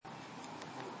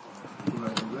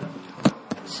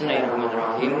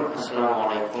Bismillahirrahmanirrahim.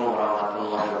 Assalamualaikum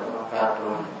warahmatullahi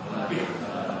wabarakatuh.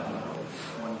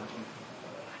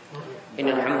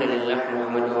 Innal hamdalillah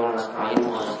nahmaduhu wa nasta'inuhu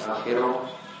wa nastaghfiruh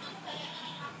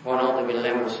wa na'udzu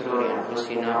billahi min shururi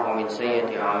anfusina wa min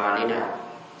sayyiati a'malina.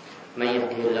 May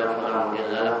yahdihillahu fala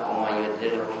mudilla lahu wa may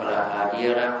yudlil fala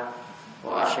hadiya lahu.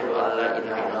 Wa asyhadu an la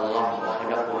ilaha illallah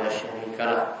wahdahu la syarika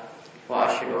lahu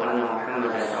wa asyhadu anna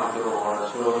Muhammadan abduhu wa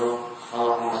rasuluh.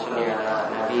 Allahumma shalli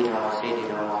ala nabiyyina wa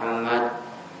sayyidina Muhammad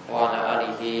wa ala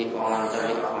alihi wa man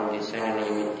tabi'ahum bi ihsan ila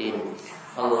yaumiddin.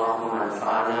 Allahumma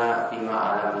anfa'na bima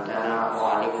 'allamtana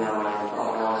wa 'allimna ma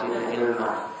yanfa'una wa zidna ilma.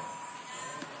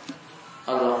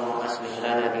 Allahumma aslih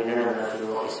lana dinana allati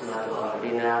huwa ismatu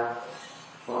amrina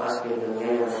wa aslih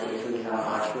dunyana allati fiha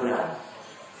ma'ashuna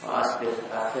wa aslih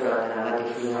akhiratana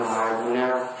allati fiha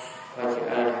ma'aduna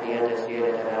waj'al hayata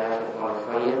ziyadatan lana fi kulli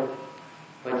khair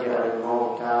waj'al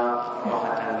al-mauta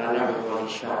rahatan lana min kulli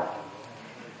syarr.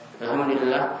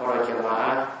 Alhamdulillah para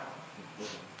jamaah,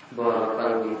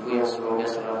 bapak ibu yang semoga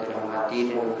selalu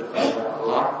dirahmati dan diberkahi oleh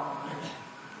Allah.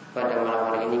 Pada malam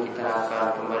hari ini kita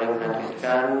akan kembali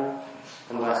melanjutkan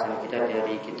pembahasan kita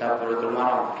dari kitab Bulughul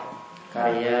Maram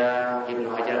karya Ibnu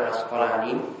Hajar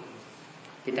Al-Asqalani.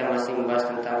 Kita masih membahas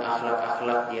tentang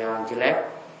akhlak-akhlak yang jelek.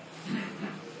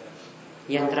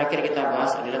 Yang terakhir kita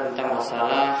bahas adalah tentang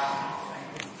masalah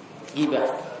ghibah.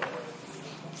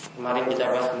 Kemarin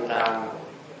kita bahas tentang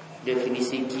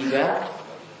definisi ghibah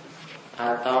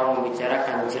atau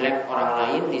membicarakan jelek orang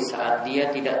lain di saat dia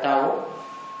tidak tahu.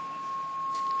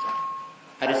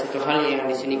 Ada satu hal yang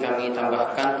di sini kami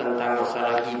tambahkan tentang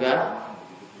masalah ghibah,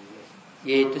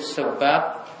 yaitu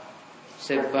sebab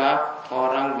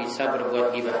orang bisa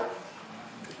berbuat ghibah.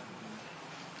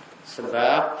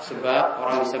 Sebab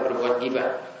orang bisa berbuat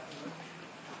ghibah.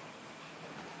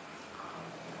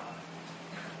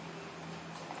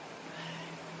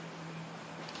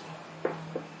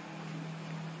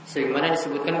 Sebagaimana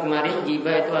disebutkan kemarin,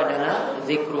 ghibah itu adalah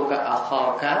zikruka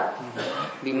akhaka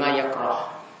bima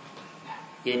yakrah,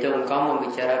 yaitu engkau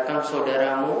membicarakan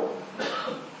saudaramu,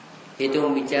 yaitu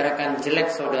membicarakan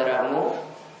jelek saudaramu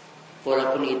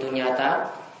walaupun itu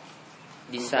nyata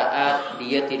di saat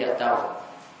dia tidak tahu.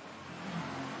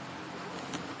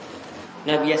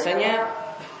 Nah, biasanya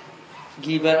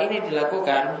ghibah ini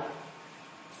dilakukan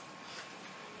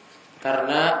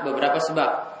karena beberapa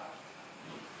sebab.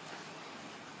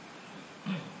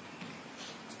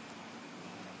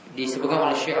 Disebutkan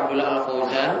oleh Syekh Abdullah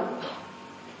Al-Fauzan.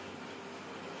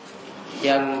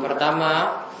 Yang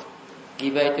pertama,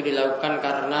 ghibah itu dilakukan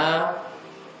karena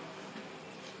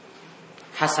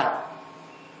hasad.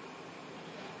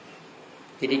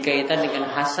 Jadi kaitan dengan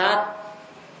hasad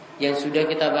yang sudah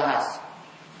kita bahas,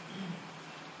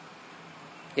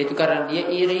 yaitu karena dia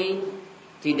iri,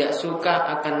 tidak suka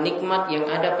akan nikmat yang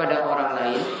ada pada orang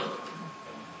lain,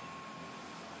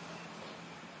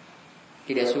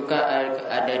 tidak suka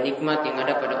ada nikmat yang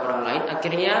ada pada orang lain.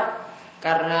 Akhirnya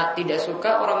karena tidak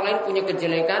suka orang lain punya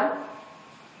kejelekan,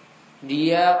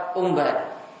 dia umbar,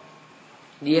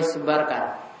 dia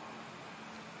sebarkan.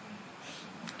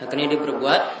 Akhirnya dia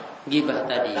berbuat ghibah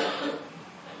tadi.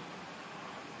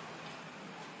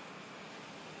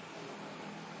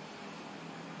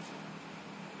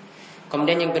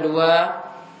 Kemudian yang kedua,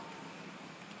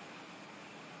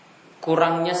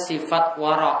 kurangnya sifat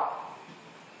wara',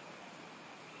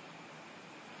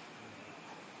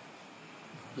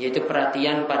 yaitu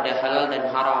perhatian pada halal dan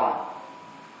haram.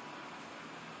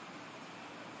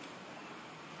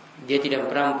 Dia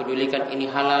tidak pernah mempedulikan ini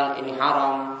halal, ini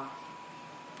haram.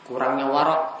 Kurangnya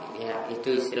wara', ya,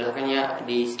 itu istilahnya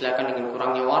diistilahkan dengan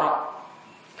kurangnya wara',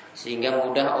 sehingga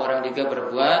mudah orang juga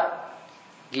berbuat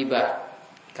ghibah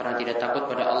karena tidak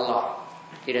takut pada Allah,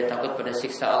 tidak takut pada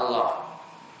siksa Allah.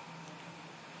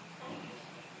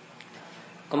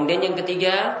 Kemudian yang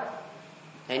ketiga,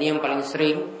 nah ini yang paling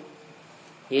sering,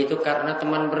 yaitu karena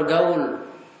teman bergaul.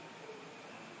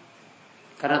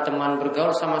 Karena teman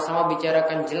bergaul sama-sama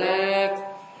bicarakan jelek,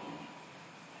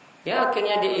 ya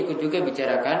akhirnya dia ikut juga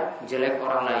bicarakan jelek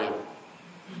orang lain.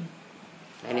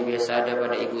 Nah ini biasa ada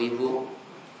pada ibu-ibu,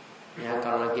 ya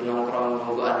kalau lagi nongkrong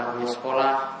nunggu anaknya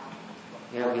sekolah,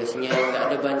 ya biasanya nggak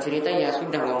ada bahan cerita, ya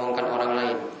sudah ngomongkan orang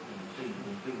lain,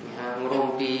 ya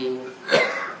ngerumpi.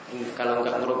 Kalau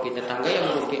nggak ngerumpi tetangga, ya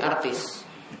ngerumpi artis.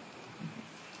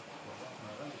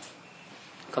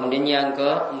 Kemudian yang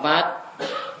keempat,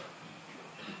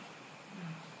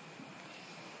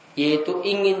 yaitu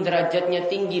ingin derajatnya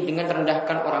tinggi dengan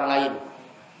rendahkan orang lain.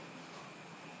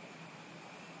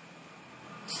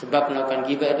 Sebab melakukan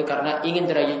ghibah itu karena ingin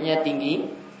derajatnya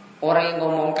tinggi. Orang yang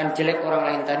ngomongkan jelek orang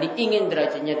lain tadi ingin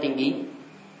derajatnya tinggi,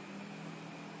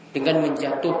 dengan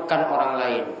menjatuhkan orang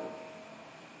lain.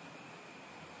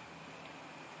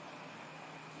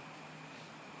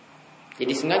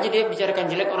 Jadi sengaja dia bicarakan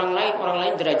jelek orang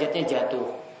lain derajatnya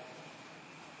jatuh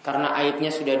karena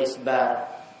aibnya sudah disebar.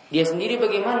 Dia sendiri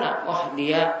bagaimana? Wah,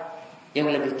 dia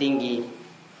yang lebih tinggi.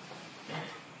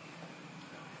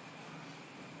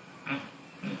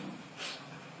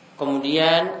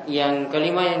 Kemudian yang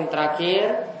kelima, yang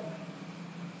terakhir,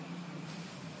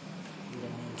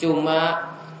 cuma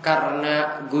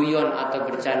karena guyon atau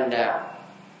bercanda.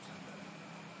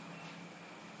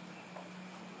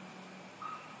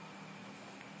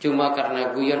 Cuma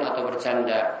karena guyon atau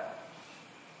bercanda.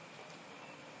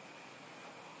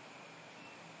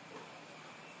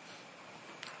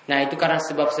 Nah, itu karena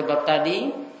sebab-sebab tadi.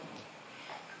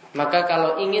 Maka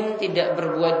kalau ingin tidak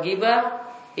berbuat ghibah,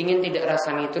 ingin tidak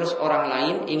rasani terus orang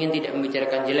lain, ingin tidak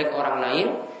membicarakan jelek orang lain,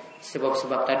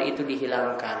 sebab-sebab tadi itu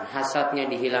dihilangkan. Hasadnya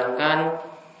dihilangkan,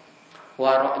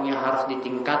 waroknya harus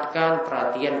ditingkatkan,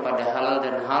 perhatian pada halal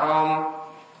dan haram,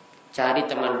 cari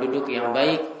teman duduk yang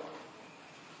baik.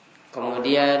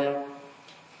 Kemudian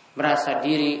merasa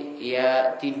diri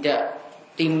ya tidak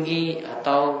tinggi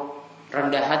atau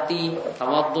rendah hati,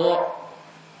 tawadhu.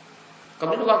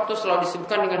 Kemudian waktu selalu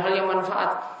disibukkan dengan hal yang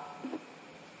manfaat.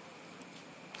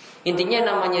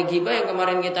 Intinya namanya ghibah yang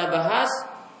kemarin kita bahas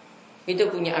itu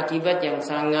punya akibat yang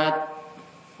sangat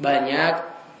banyak.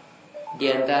 Di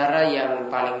antara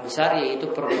yang paling besar yaitu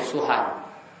permusuhan.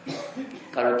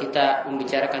 Kalau kita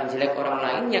membicarakan jelek orang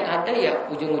lain, yang ada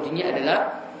ya ujung-ujungnya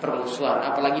adalah permusuhan.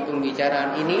 Apalagi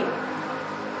pembicaraan ini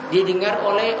didengar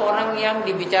oleh orang yang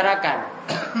dibicarakan.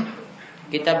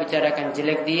 Kita bicarakan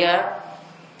jelek dia,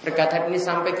 perkataan ini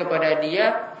sampai kepada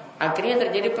dia, akhirnya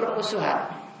terjadi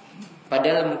permusuhan.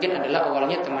 Padahal mungkin adalah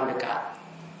awalnya teman dekat.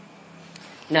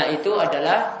 Nah, itu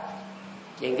adalah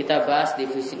yang kita bahas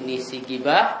definisi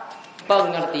ghibah,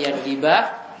 pengertian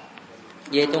ghibah,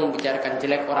 yaitu membicarakan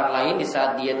jelek orang lain di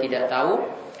saat dia tidak tahu.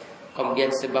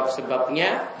 Kemudian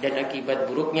sebab-sebabnya dan akibat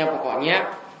buruknya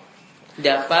pokoknya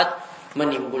dapat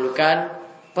menimbulkan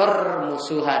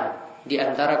permusuhan di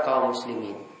antara kaum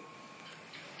muslimin.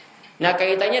 Nah,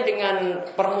 kaitannya dengan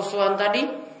permusuhan tadi,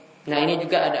 nah ini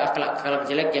juga ada akhlak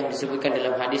jelek yang disebutkan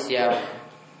dalam hadis yang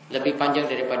lebih panjang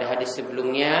daripada hadis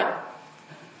sebelumnya,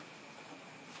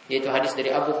 yaitu hadis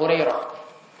dari Abu Hurairah.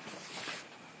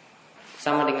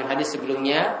 Sama dengan hadis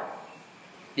sebelumnya,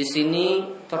 di sini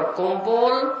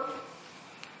terkumpul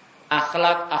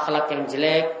akhlak-akhlak yang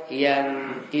jelek yang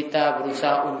kita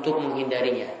berusaha untuk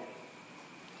menghindarinya.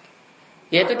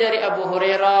 Yaitu dari Abu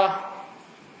Hurairah,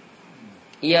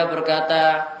 ia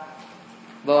berkata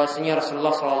bahwasanya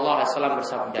Rasulullah SAW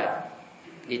bersabda,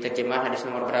 di terjemahan hadis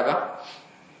nomor berapa?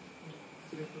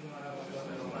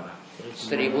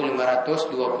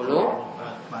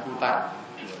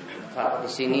 1524. Kalau di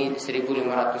sini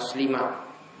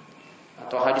 1505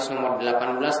 atau hadis nomor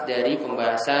 18 dari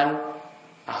pembahasan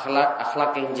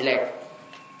akhlak yang jelek.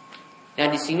 Nah,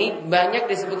 di sini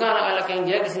banyak disebutkan akhlak yang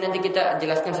jelek. Di sini nanti kita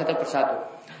jelaskan satu persatu.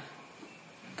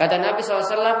 Kata Nabi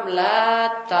SAW,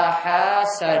 la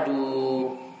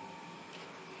tahasadu.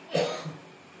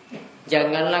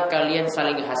 Janganlah kalian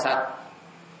saling hasad.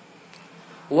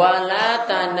 Wala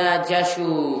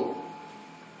tanajashu.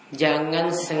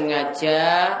 Jangan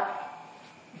sengaja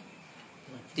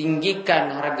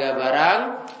tinggikan harga barang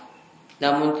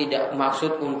namun tidak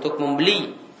maksud untuk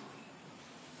membeli.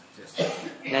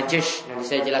 Najash, nanti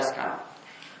saya jelaskan.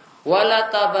 Wala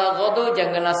tabaghadu,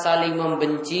 janganlah saling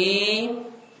membenci.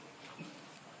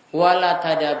 Wala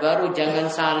tadabaru,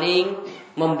 jangan saling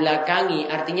membelakangi,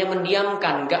 artinya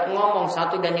mendiamkan, gak ngomong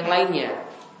satu dan yang lainnya.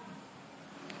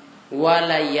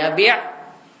 Wala yabi'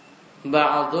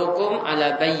 ba'dukum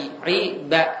ala bai'i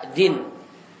ba'din,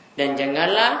 dan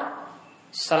janganlah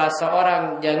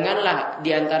janganlah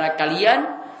di antara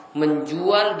kalian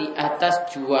menjual di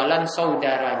atas jualan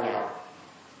saudaranya.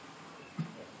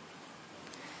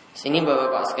 Sini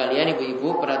bapak-bapak sekalian,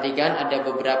 ibu-ibu, perhatikan ada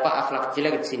beberapa akhlak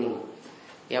jelek di sini.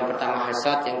 Yang pertama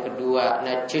hasad, yang kedua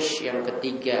najis, yang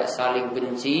ketiga saling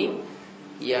benci,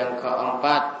 yang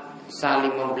keempat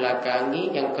saling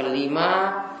membelakangi, yang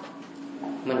kelima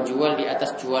menjual di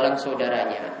atas jualan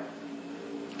saudaranya.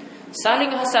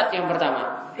 Saling hasad yang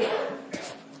pertama.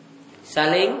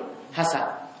 Saling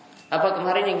hasad. Apa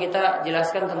kemarin yang kita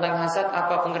jelaskan tentang hasad?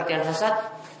 Apa pengertian hasad?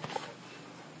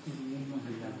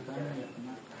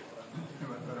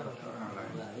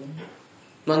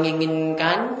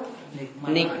 Menginginkan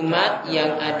nikmat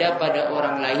yang ada pada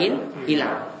orang lain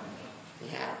hilang.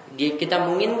 Ya, kita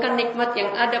menginginkan nikmat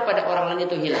yang ada pada orang lain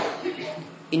itu hilang.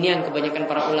 Ini yang kebanyakan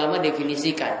para ulama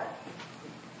definisikan.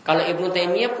 Kalau Ibnu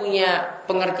Taimiyah punya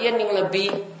pengertian yang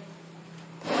lebih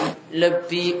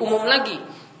lebih umum lagi,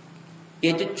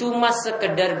 yaitu cuma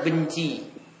sekedar benci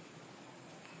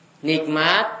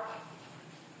nikmat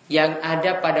yang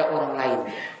ada pada orang lain.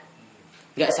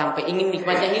 Gak sampai ingin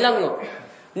nikmatnya hilang loh,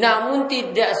 namun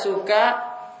tidak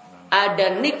suka ada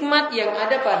nikmat yang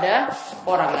ada pada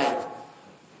orang lain.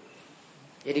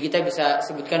 Jadi kita bisa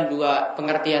sebutkan dua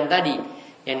pengertian tadi.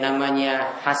 Yang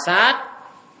namanya hasad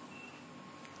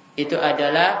itu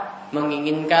adalah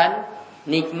menginginkan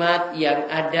nikmat yang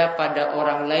ada pada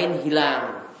orang lain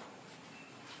hilang.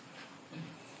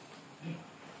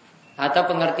 Atau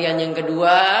pengertian yang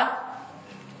kedua,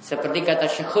 seperti kata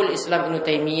Syekhul Islam Ibnu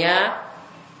Taimiyah,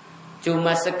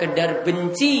 cuma sekedar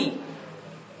benci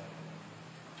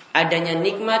adanya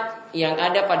nikmat yang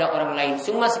ada pada orang lain.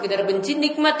 Cuma sekedar benci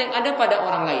nikmat yang ada pada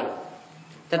orang lain.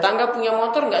 Tetangga punya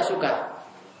motor nggak suka,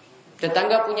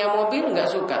 tetangga punya mobil nggak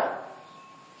suka,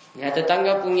 ya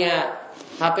tetangga punya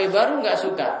HP baru nggak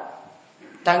suka,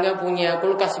 tetangga punya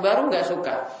kulkas baru nggak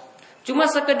suka. Cuma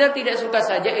sekedar tidak suka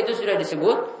saja, itu sudah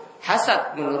disebut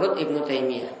hasad menurut Ibnu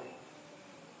Taimiyah.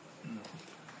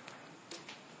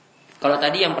 Kalau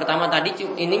tadi yang pertama tadi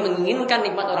ini menginginkan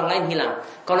nikmat orang lain hilang.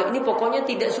 Kalau ini pokoknya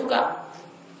tidak suka.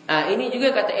 Nah, ini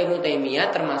juga kata Ibnu Taimiyah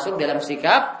termasuk dalam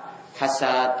sikap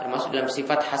hasad, termasuk dalam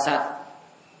sifat hasad.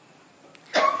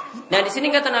 Nah, di sini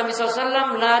kata Nabi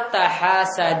SAW, la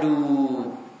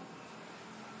tahasadu.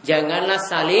 Janganlah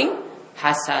saling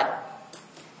hasad.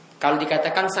 Kalau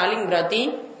dikatakan saling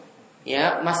berarti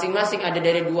ya masing-masing ada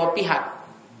dari dua pihak.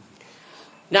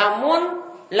 Namun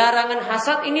larangan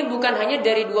hasad ini bukan hanya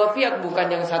dari dua pihak,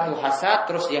 bukan yang satu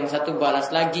hasad terus yang satu balas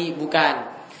lagi,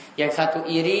 bukan. Yang satu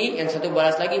iri, yang satu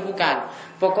balas lagi, bukan.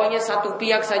 Pokoknya satu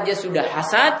pihak saja sudah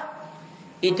hasad,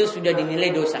 itu sudah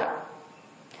dinilai dosa.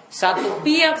 Satu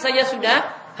pihak saja sudah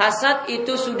hasad,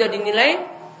 itu sudah dinilai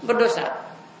berdosa.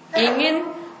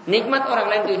 Ingin nikmat orang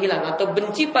lain itu hilang atau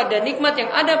benci pada nikmat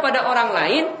yang ada pada orang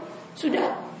lain, sudah.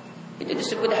 Itu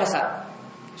disebut hasad.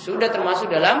 Sudah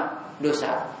termasuk dalam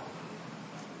dosa.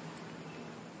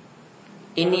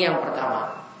 Ini yang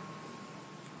pertama.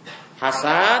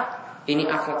 Hasad, ini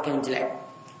akhlak yang jelek.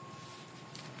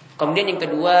 Kemudian yang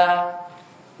kedua,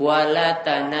 wala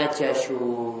tanajashu.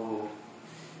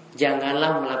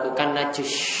 Janganlah melakukan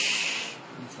najis.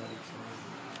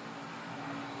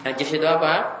 Najis itu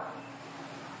apa?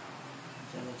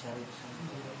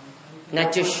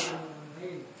 Najis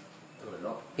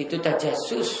itu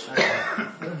tajasus.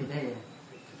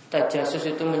 Tajasus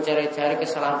itu mencari-cari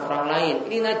kesalahan orang lain.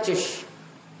 Ini najis.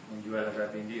 Menjual harga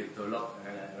tinggi, tolok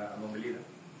membeli.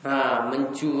 Nah,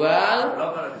 menjual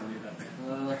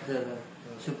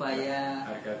supaya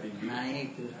harga tinggi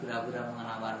naik terus pura-pura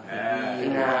menawar.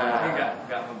 Nah,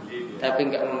 enggak membeli dia. Tapi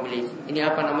enggak membeli. Ini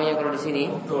apa namanya kalau di sini?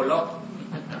 Tolok.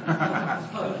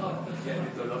 Ya,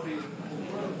 ditolok.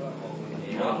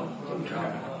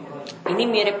 Ini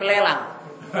mirip lelang.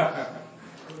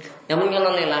 Namun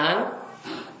kalau lelang,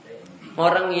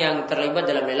 orang yang terlibat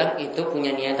dalam lelang itu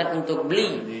punya niatan untuk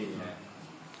beli.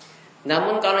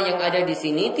 Namun kalau yang ada di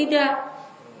sini tidak.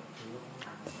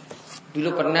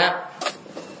 Dulu pernah,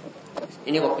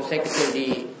 ini waktu saya kecil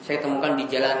saya temukan di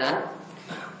jalanan.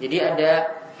 Jadi ada,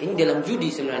 ini dalam judi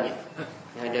sebenarnya.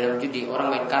 Ya, dalam judi orang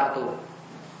main kartu.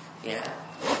 Ya,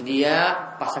 dia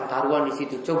pasang taruhan di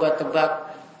situ. Coba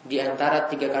tebak di antara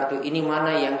 3 kartu ini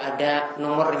mana yang ada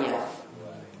nomornya.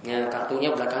 Ya,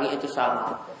 kartunya belakangnya itu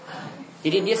sama.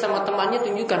 Jadi dia sama temannya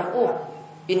tunjukkan, oh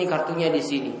ini kartunya di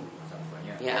sini.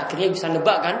 Ya, akhirnya bisa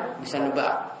nebak kan? Bisa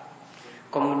nebak.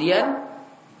 Kemudian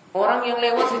orang yang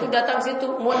lewat situ datang situ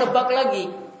mau nebak lagi.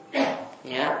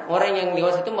 Ya, orang yang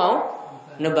lewat situ mau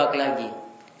nebak lagi.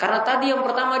 Karena tadi yang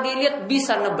pertama dia lihat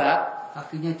bisa nebak,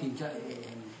 Kakinya diinjak.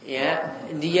 ya,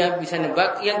 dia bisa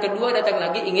nebak. Yang kedua datang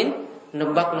lagi ingin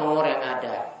nebak nomor yang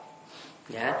ada.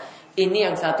 Ya, ini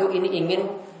yang satu ini ingin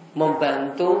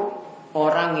membantu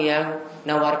orang yang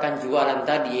nawarkan jualan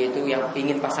tadi, yaitu yang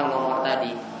ingin pasang nomor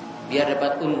tadi, biar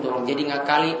dapat untung. Jadi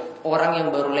ngakali orang yang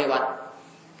baru lewat.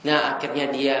 Nah, akhirnya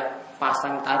dia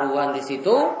pasang taruhan di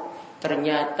situ.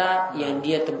 Ternyata yang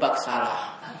dia tebak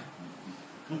salah.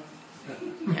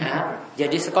 Ya,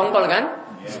 jadi sekongkol kan?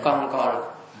 Sekongkol.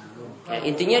 Ya,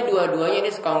 intinya dua-duanya ini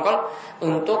sekongkol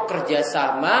untuk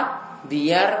kerjasama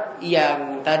biar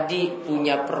yang tadi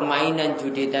punya permainan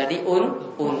judi tadi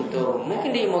untung. Mungkin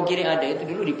di Imogiri ada, itu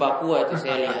dulu di Papua itu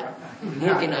saya lihat.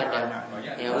 Mungkin ada.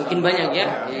 Ya, mungkin banyak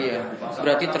ya. Iya.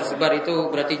 Berarti tersebar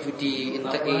itu berarti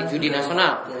judi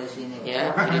nasional.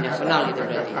 Ya, judi nasional itu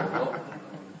berarti.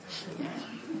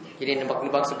 Jadi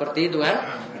nebak-nebak seperti itu kan.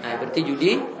 Nah, berarti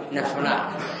judi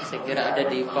nasional. Saya kira ada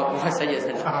di Papua saja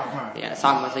sana. Ya,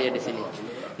 sama saja di sini.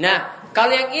 Nah, kalau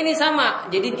yang ini sama.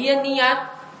 Jadi dia niat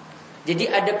Jadi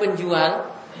ada penjual,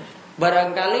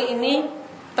 barangkali ini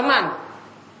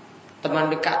teman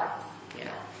dekat.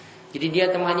 Ya. Jadi dia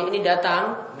temannya ini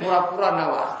datang pura-pura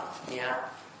nawar.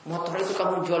 Ya. Motor itu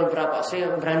kamu jual berapa?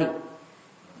 Saya berani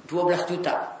 12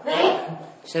 juta.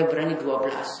 Saya berani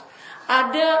 12.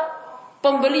 Ada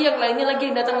pembeli yang lainnya lagi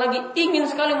yang datang lagi ingin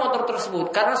sekali motor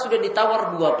tersebut karena sudah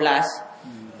ditawar 12.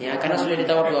 Ya, karena sudah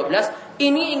ditawar 12,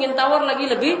 ini ingin tawar lagi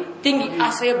lebih tinggi.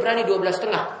 Saya berani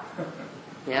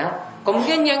 12,5. Ya.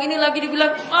 Kemudian yang ini lagi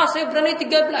dibilang, saya berani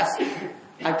 13.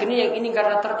 Akhirnya yang ini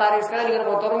karena tertarik sekali dengan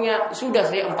motornya, sudah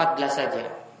saya 14 saja.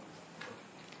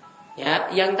 Ya,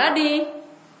 yang tadi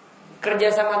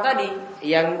kerjasama tadi,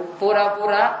 yang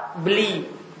pura-pura beli,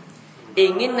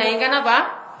 ingin naikkan apa?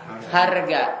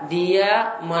 Harga.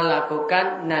 Dia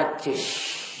melakukan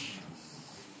najis.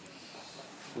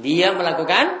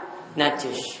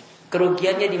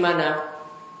 Kerugiannya di mana?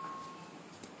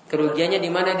 Kerugiannya di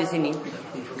mana di sini?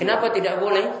 Kenapa tidak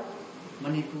boleh?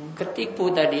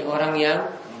 Ketipu tadi orang yang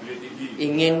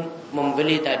ingin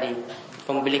membeli tadi.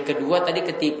 Pembeli kedua tadi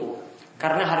ketipu.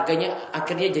 Karena harganya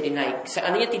akhirnya jadi naik.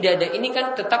 Seandainya tidak ada ini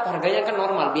kan tetap harganya kan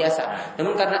normal biasa.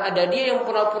 Namun karena ada dia yang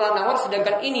pura-pura nawar,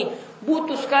 sedangkan ini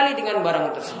butuh sekali dengan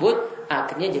barang tersebut,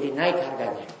 akhirnya jadi naik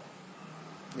harganya.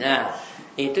 Nah,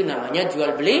 itu namanya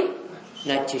jual beli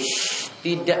najis,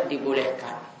 tidak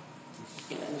dibolehkan.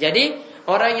 Jadi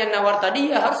orang yang nawar tadi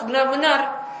ya harus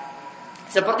benar-benar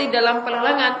seperti dalam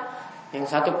pelelangan, yang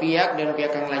satu pihak dan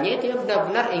pihak yang lainnya itu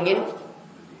benar-benar ingin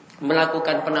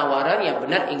melakukan penawaran, yang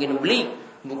benar ingin beli,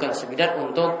 bukan sekedar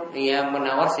untuk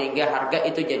menawar sehingga harga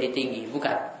itu jadi tinggi,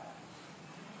 bukan.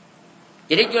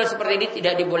 Jadi jual seperti ini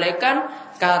tidak dibolehkan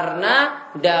karena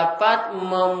dapat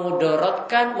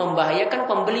memudaratkan, membahayakan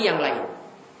pembeli yang lain.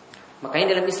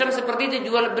 Makanya dalam Islam seperti itu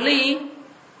jual beli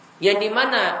yang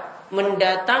dimana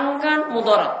mendatangkan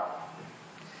mudarat,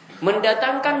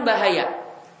 mendatangkan bahaya,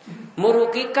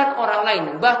 merugikan orang lain,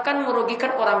 bahkan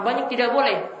merugikan orang banyak tidak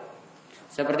boleh.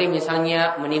 Seperti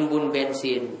misalnya menimbun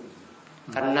bensin,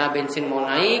 karena bensin mau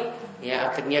naik, ya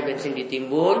akhirnya bensin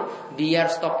ditimbun, biar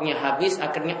stoknya habis,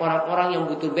 akhirnya orang-orang yang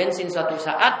butuh bensin suatu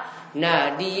saat,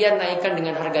 nah dia naikkan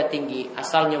dengan harga tinggi.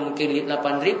 Asalnya mungkin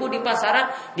 8.000 di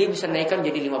pasaran, dia bisa naikkan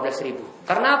jadi 15.000.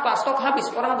 Karena apa? Stok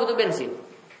habis, orang butuh bensin.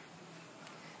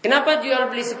 Kenapa jual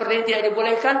beli seperti ini tidak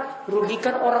dibolehkan?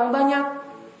 Rugikan orang banyak.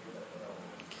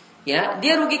 Ya,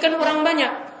 dia rugikan orang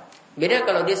banyak. Beda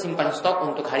kalau dia simpan stok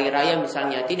untuk hari raya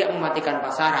misalnya, tidak mematikan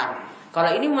pasaran.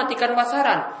 Kalau ini mematikan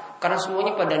pasaran, karena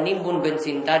semuanya pada nimbun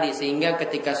bensin tadi, sehingga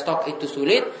ketika stok itu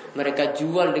sulit, mereka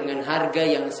jual dengan harga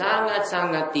yang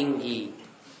sangat-sangat tinggi.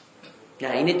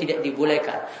 Nah, ini tidak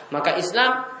dibolehkan. Maka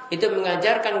Islam itu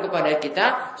mengajarkan kepada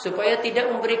kita supaya tidak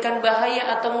memberikan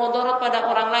bahaya atau mudarat pada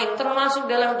orang lain,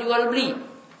 termasuk dalam jual beli.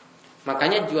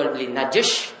 Makanya jual beli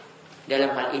najis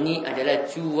dalam hal ini adalah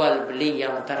jual beli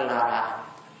yang terlarang.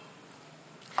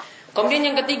 Kemudian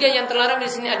yang ketiga yang terlarang di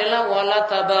sini adalah wala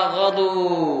tabaghadu.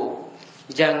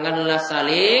 Janganlah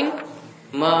saling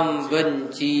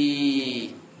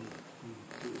membenci.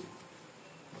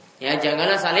 Ya,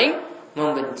 janganlah saling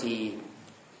membenci.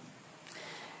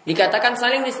 Dikatakan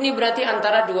saling di sini berarti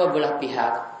antara dua belah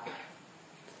pihak.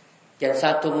 Yang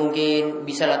satu mungkin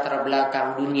bisa latar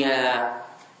belakang dunia,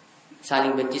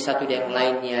 saling benci satu dengan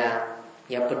lainnya.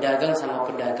 Ya, pedagang sama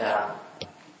pedagang.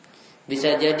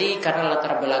 Bisa jadi karena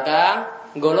latar belakang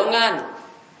golongan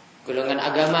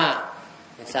agama.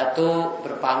 Yang satu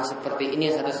berpaham seperti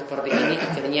ini, yang satu seperti ini,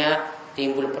 akhirnya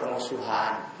timbul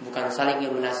permusuhan. Bukan saling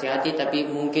ingin menasihati, tapi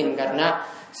mungkin karena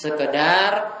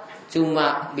sekedar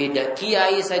cuma beda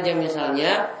kiai saja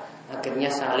misalnya, akhirnya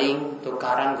saling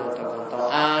tukaran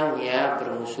gontok-gontokan, ya,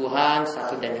 bermusuhan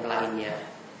satu dan yang lainnya.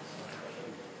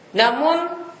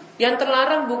 Namun yang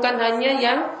terlarang bukan hanya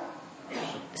yang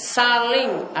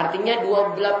saling, artinya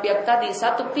dua belah pihak tadi,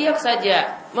 satu pihak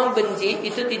saja membenci,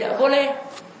 itu tidak boleh.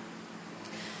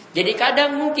 Jadi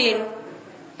kadang mungkin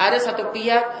ada satu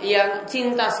pihak yang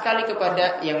cinta sekali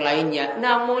kepada yang lainnya,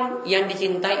 namun yang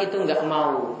dicintai itu nggak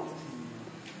mau.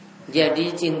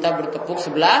 Jadi cinta bertepuk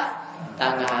sebelah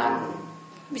tangan.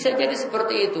 Bisa jadi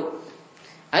seperti itu.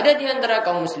 Ada di antara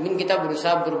kaum muslimin kita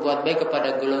berusaha berbuat baik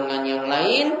kepada golongan yang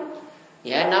lain,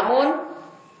 ya, namun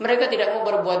mereka tidak mau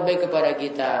berbuat baik kepada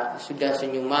kita. Sudah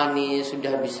senyum manis,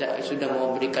 sudah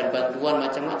mau berikan bantuan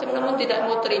macam-macam, namun tidak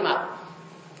mau terima.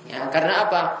 Ya, karena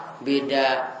apa?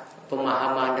 Beda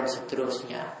pemahaman dan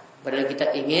seterusnya. Padahal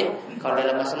kita ingin kalau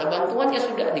dalam masalah bantuan ya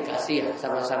sudah dikasih, ya,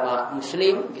 sama-sama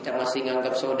muslim, kita masih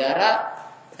menganggap saudara.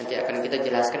 Nanti akan kita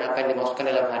jelaskan apa yang dimaksudkan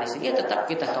dalam hadis ini, ya tetap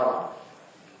kita tolong.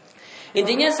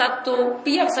 Intinya satu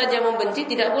pihak saja membenci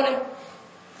tidak boleh.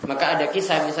 Maka ada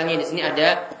kisah, misalnya di sini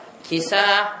ada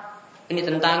kisah Ini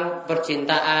tentang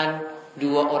percintaan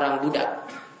dua orang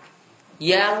budak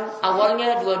yang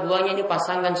awalnya dua-duanya ini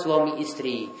pasangan suami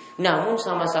istri, namun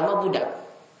sama-sama budak.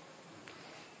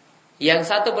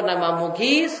 Yang satu bernama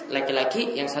Mugis,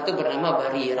 laki-laki, yang satu bernama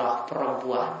Barirah,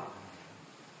 perempuan.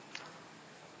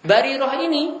 Barirah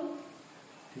ini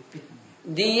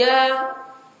dia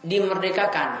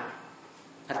dimerdekakan.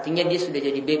 Artinya dia sudah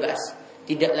jadi bebas,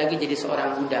 tidak lagi jadi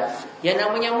seorang budak. Yang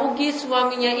namanya Mugis,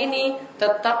 suaminya ini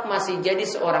tetap masih jadi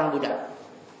seorang budak.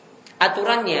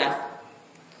 Aturannya,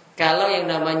 kalau yang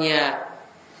namanya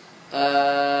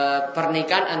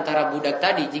pernikahan antara budak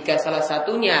tadi, jika salah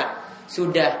satunya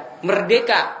sudah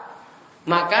merdeka,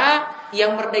 maka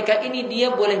yang merdeka ini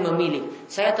dia boleh memilih,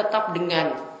 saya tetap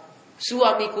dengan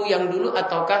suamiku yang dulu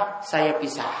ataukah saya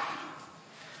pisah.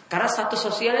 Karena status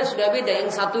sosialnya sudah beda.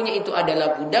 Yang satunya itu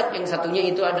adalah budak, yang satunya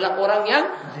itu adalah orang yang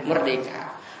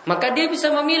merdeka. Maka dia bisa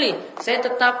memilih, saya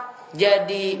tetap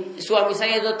jadi suami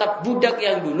saya tetap budak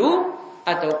yang dulu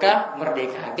ataukah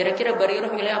merdeka. Kira-kira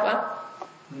Barirah milih apa?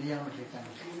 Milih yang merdeka.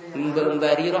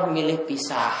 Barirah milih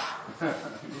pisah.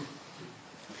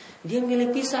 Dia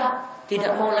milih pisah,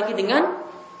 tidak mau lagi dengan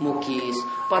Mugis.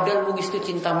 Padahal Mugis itu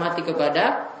cinta mati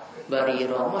kepada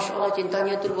Barirah. Masya Allah,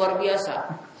 cintanya itu luar biasa.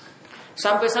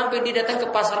 Sampai-sampai dia datang ke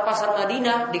pasar-pasar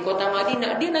Madinah, di kota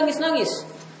Madinah, dia nangis-nangis.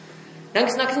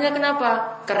 Nangis-nangisnya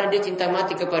kenapa? Karena dia cinta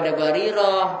mati kepada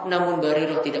Barirah, namun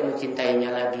Barirah tidak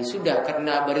mencintainya lagi. Sudah,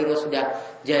 karena Barirah sudah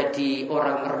jadi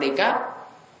orang merdeka,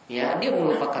 ya, dia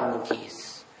melupakan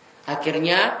Mugis.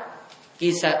 Akhirnya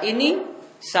kisah ini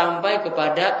sampai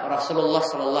kepada Rasulullah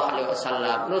Sallallahu Alaihi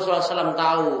Wasallam. Rasulullah SAW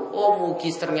tahu, oh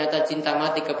Mugis ternyata cinta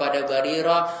mati kepada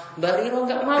Barirah. Barirah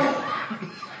nggak mau,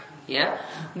 ya.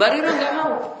 Barirah nggak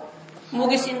mau.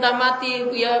 Mugis cinta mati,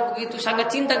 ya begitu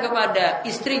sangat cinta kepada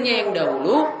istrinya yang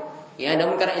dahulu, ya.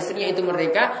 Namun karena istrinya itu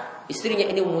merdeka, istrinya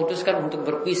ini memutuskan untuk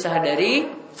berpisah dari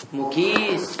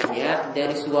Mugis, ya,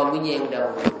 dari suaminya yang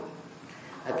dahulu.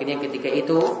 Akhirnya ketika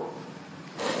itu,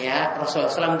 ya,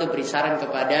 Rasulullah SAW itu beri saran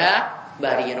kepada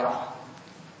Barirah,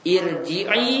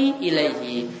 irji'i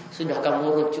ilaihi, sudah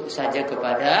kamu rujuk saja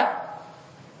kepada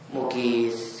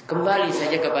Mugis, kembali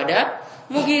saja kepada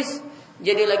Mugis,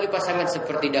 jadi lagi pasangan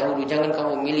seperti dahulu, jangan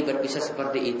kamu milih berpisah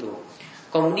seperti itu.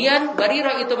 Kemudian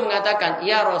Barirah itu mengatakan,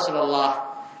 ya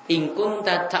Rasulullah, in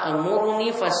kunta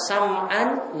ta'muruni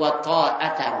fasam'an wa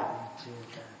ta'atan.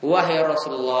 Wahai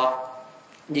Rasulullah,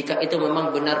 jika itu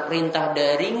memang benar perintah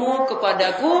darimu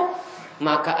kepadaku,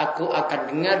 maka aku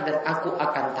akan dengar dan aku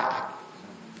akan taat.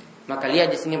 Maka lihat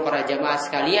di sini para jamaah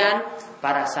sekalian,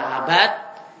 para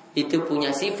sahabat itu punya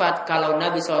sifat kalau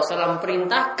Nabi SAW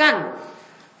perintahkan,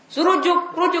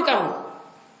 rujuk kamu,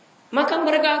 maka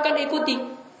mereka akan ikuti.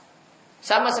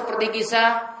 Sama seperti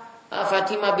kisah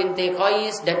Fatimah binti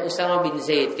Qais dan Usama bin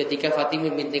Zaid. Ketika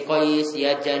Fatimah binti Qais,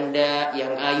 ya janda,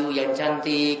 yang ayu, yang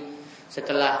cantik,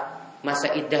 setelah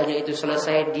masa iddahnya itu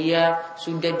selesai, dia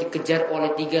sudah dikejar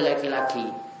oleh 3 laki-laki.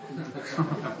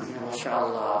 Masya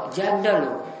Allah, janda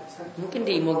loh. Mungkin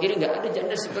di Imogiri nggak ada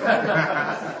janda seperti itu.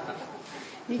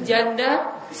 Ini janda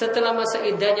setelah masa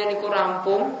iddahnya ini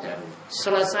rampung,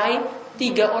 selesai,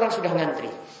 3 orang sudah ngantri.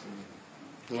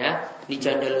 Ya, ini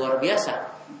janda luar biasa.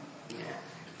 Ya.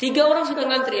 3 orang sudah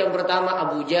ngantri. Yang pertama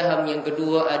Abu Jaham, yang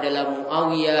kedua adalah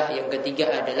Muawiyah, yang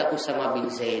ketiga adalah Usama bin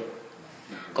Zaid.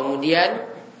 Kemudian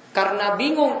karena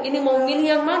bingung ini mau milih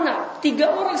yang mana, 3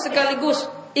 orang sekaligus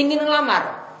ingin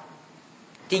lamar.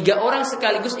 3 orang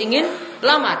sekaligus ingin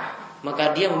lamar.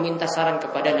 Maka dia meminta saran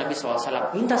kepada Nabi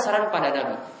SAW. Minta saran pada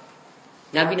Nabi.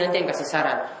 Nabi nanti yang kasih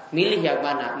saran, milih yang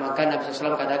mana. Maka Nabi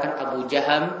SAW katakan Abu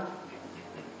Jaham,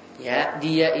 ya,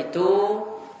 dia itu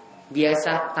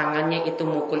biasa tangannya itu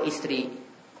mukul istri,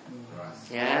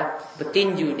 ya,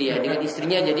 betinju dia dengan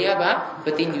istrinya. Jadi apa?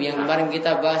 Betinju yang kemarin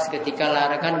kita bahas ketika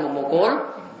larangan memukul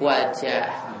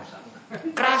wajah,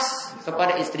 keras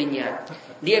kepada istrinya.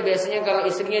 Dia biasanya kalau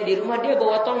istrinya di rumah dia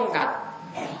bawa tongkat.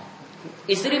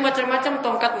 Istri macam-macam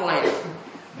tongkat melayang.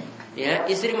 Ya,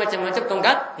 istri macam-macam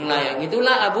tongkat melayang.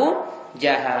 Itulah Abu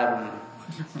Jaham.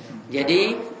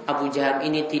 Jadi Abu Jaham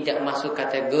ini tidak masuk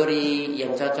kategori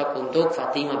yang cocok untuk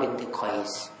Fatimah binti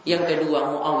Qais. Yang kedua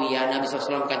Muawiyah, Nabi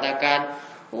SAW katakan,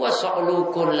 wa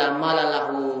sa'lukun la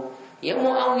malalahu. Ya,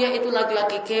 Muawiyah itu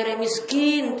laki-laki kere,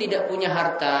 miskin, tidak punya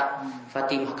harta.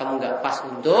 Fatimah, kamu gak pas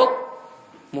untuk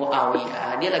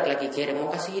Muawiyah. Dia laki-laki kere, mau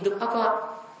kasih hidup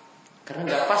apa?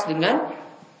 Karena gak pas dengan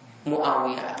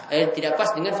Muawiyah. Tidak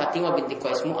pas dengan Fatimah binti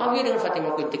Qais. Muawiyah dengan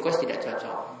Fatimah binti Qais tidak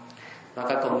cocok.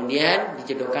 Maka kemudian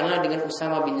dijodohkanlah dengan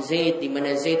Usama bin Zaid, di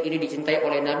mana Zaid ini dicintai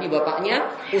oleh Nabi bapaknya,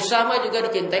 Usama juga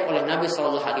dicintai oleh Nabi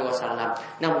SAW.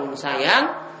 Namun sayang,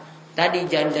 tadi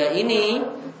janda ini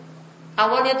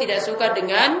awalnya tidak suka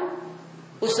dengan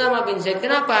Usama bin Zaid.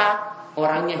 Kenapa?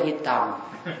 Orangnya hitam.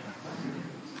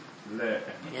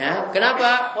 Ya,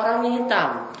 kenapa? Orangnya hitam.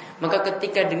 Maka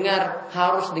ketika dengar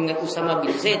harus dengan Usama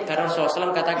bin Zaid, karena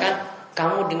Rasulullah SAW katakan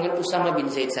kamu dengan Usama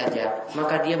bin Zaid saja,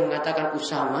 maka dia mengatakan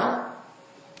Usama,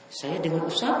 saya dengan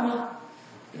Usama.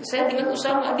 Saya dengan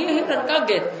Usama. Dia heran,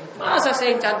 kaget. Masa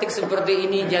saya yang cantik seperti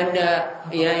ini, janda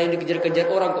ya yang dikejar-kejar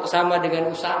orang kok sama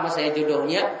dengan Usama, saya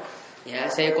jodohnya.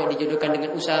 Ya, saya kok dijodohkan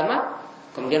dengan Usama.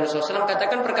 Kemudian Rasulullah SAW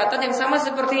katakan perkataan yang sama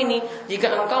seperti ini. Jika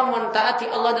engkau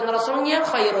mentaati Allah dan Rasulnya,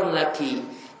 khairun laki.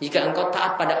 Jika engkau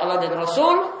taat pada Allah dan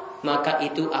Rasul, maka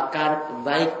itu akan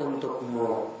baik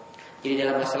untukmu. Jadi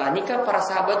dalam masalah nikah, para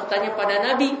sahabat tanya pada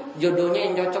Nabi, jodohnya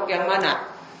yang cocok yang mana?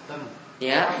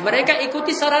 Ya, mereka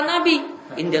ikuti saran Nabi.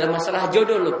 Ini dalam masalah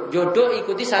jodoh loh. Jodoh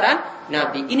ikuti saran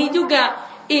Nabi. Ini juga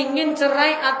ingin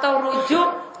cerai atau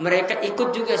rujuk, mereka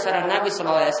ikut juga saran Nabi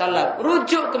SAW.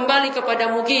 Rujuk kembali kepada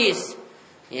Mugis.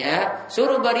 Ya,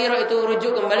 suruh Barirah itu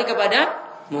rujuk kembali kepada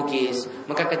Mugis.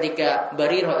 Maka ketika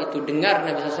Barirah itu dengar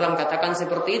Nabi SAW katakan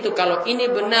seperti itu, kalau ini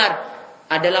benar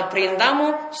adalah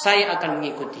perintahmu, saya akan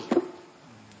mengikuti.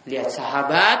 Lihat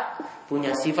sahabat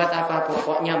punya sifat apa?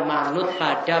 Pokoknya manut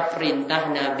pada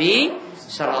perintah Nabi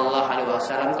Sallallahu Alaihi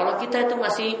Wasallam. Kalau kita itu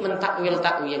masih mentakwil,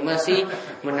 masih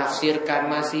menafsirkan,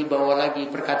 masih bawa lagi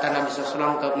perkataan Nabi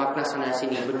SAW ke makna sana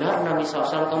sini. Benar Nabi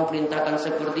SAW kamu perintahkan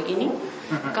seperti ini?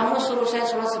 Kamu suruh saya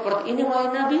sholat seperti ini, wahai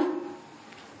Nabi?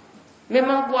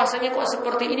 Memang puasanya kok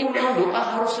seperti ini? Memang doa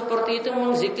harus seperti itu?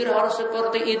 Memang zikir harus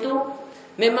seperti itu?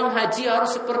 Memang haji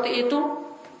harus seperti itu?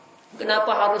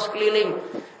 Kenapa harus keliling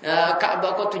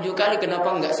Ka'bah kok 7 kali?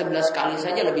 Kenapa enggak 11 kali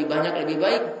saja? Lebih banyak lebih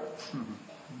baik.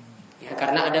 Ya,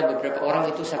 karena ada beberapa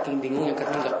orang itu saking bingungnya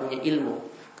karena enggak punya ilmu.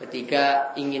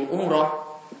 Ketika ingin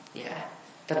umroh, ya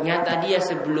ternyata dia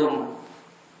sebelum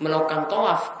melakukan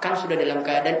tawaf kan sudah dalam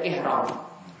keadaan ihram.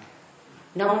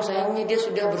 Namun sayangnya dia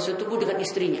sudah bersetubuh dengan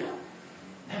istrinya.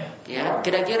 Ya,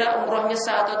 kira-kira umrohnya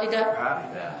sah atau tidak?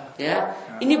 Ya,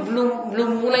 ini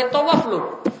belum mulai tawaf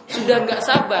loh, sudah nggak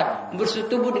sabar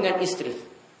bersetubuh dengan istri.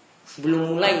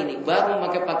 Belum mulai ini, baru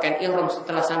memakai pakaian ihram.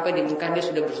 Setelah sampai di Mekah dia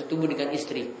sudah bersetubuh dengan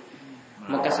istri.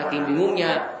 Maka saking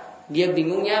bingungnya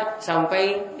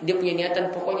sampai dia punya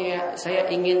niatan, pokoknya ya, saya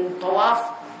ingin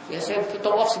tawaf, ya saya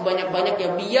tawaf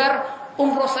sebanyak-banyaknya biar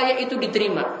umroh saya itu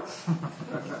diterima.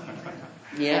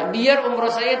 Ya, biar umroh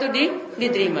saya itu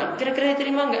diterima. Kira-kira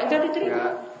diterima nggak? Enggak diterima.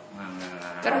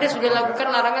 Karena dia sudah lakukan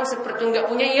larangan seperti nggak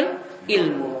punya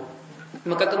ilmu.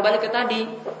 Maka kembali ke tadi,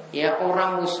 ya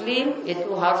orang Muslim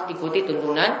itu harus ikuti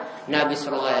tuntunan Nabi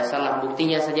Sallallahu Alaihi Wasallam.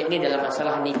 Buktinya saja ini dalam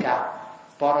masalah nikah.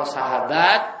 Para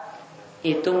sahabat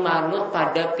itu manut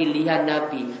pada pilihan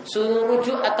Nabi. Suruh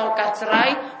rujuk atau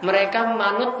cerai, mereka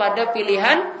manut pada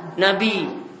pilihan Nabi.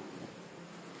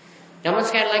 Namun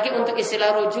sekali lagi untuk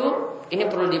istilah rujuk ini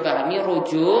perlu dipahami,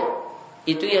 rujuk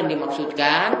itu yang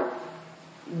dimaksudkan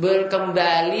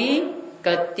berkembali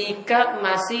ketika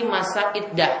masih masa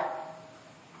iddah.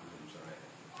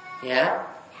 Ya,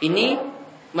 ini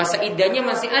masa iddahnya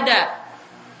masih ada.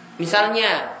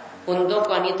 Misalnya untuk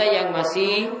wanita yang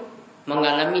masih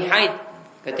mengalami haid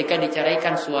ketika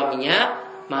diceraikan suaminya,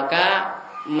 maka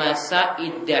masa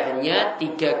iddahnya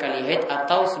 3 kali haid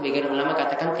atau sebagian ulama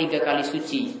katakan 3 kali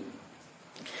suci.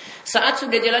 Saat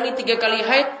sudah jalani 3 kali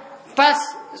haid, pas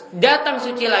datang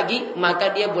suci lagi, maka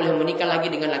dia boleh menikah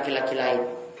lagi dengan laki-laki lain.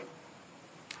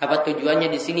 Apa tujuannya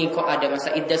di sini kok ada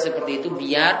masa iddah seperti itu?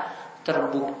 Biar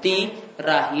terbukti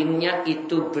rahimnya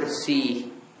itu bersih.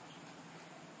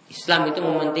 Islam itu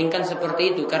mementingkan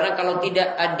seperti itu, karena kalau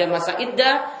tidak ada masa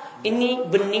iddah, ini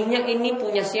benihnya ini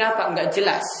punya siapa enggak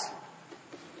jelas.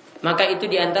 Maka itu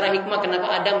diantara hikmah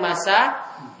kenapa ada masa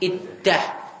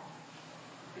iddah.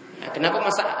 Nah, kenapa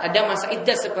ada masa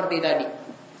iddah seperti tadi?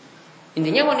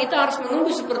 Intinya wanita harus menunggu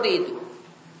seperti itu.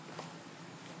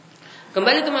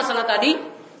 Kembali ke masalah tadi,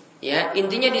 ya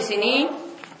intinya di sini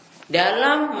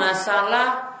dalam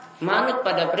masalah manut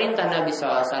pada perintah Nabi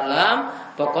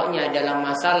SAW, pokoknya dalam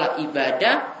masalah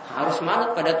ibadah harus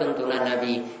manut pada tuntunan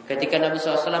Nabi. Ketika Nabi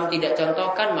SAW tidak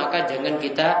contohkan, maka jangan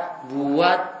kita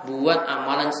buat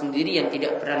amalan sendiri yang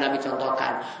tidak pernah Nabi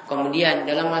contohkan. Kemudian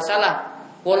dalam masalah,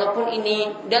 walaupun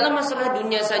ini dalam masalah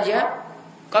dunia saja,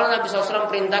 kalau Nabi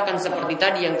SAW perintahkan seperti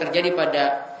tadi yang terjadi pada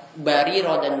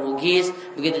Barirah dan Mugis,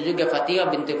 begitu juga Fatimah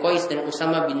binti Qais dan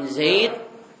Usama bin Zaid,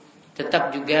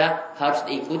 tetap juga harus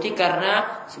diikuti,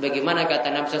 karena sebagaimana kata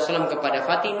Nabi SAW kepada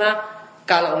Fatimah,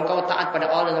 kalau engkau taat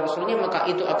pada Allah dan Rasulnya maka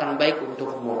itu akan baik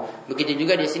untukmu. Begitu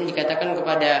juga di sini dikatakan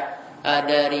kepada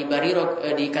dari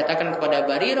Barirah, dikatakan kepada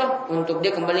Barirah untuk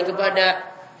dia kembali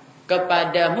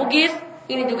kepada Mugis.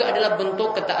 Ini juga adalah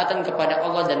bentuk ketaatan kepada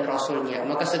Allah dan Rasulnya.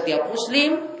 Maka setiap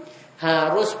Muslim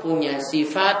harus punya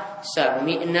sifat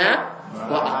sami'na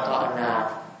wa ata'na,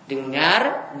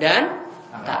 dengar dan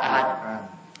taat.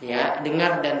 Ya,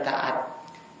 dengar dan taat.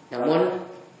 Namun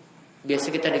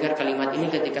biasa kita dengar kalimat ini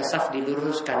ketika saf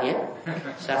diluruskan ya.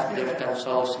 Saf diluruskan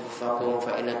sufufakum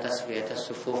fa inna tasfiyatas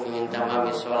sufuf min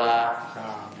tamamis shalah.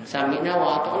 Sami'na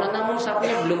wa ata'na, namun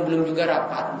safnya belum juga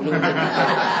rapat, belum jadi.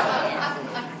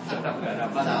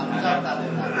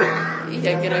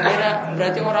 Iya, kira-kira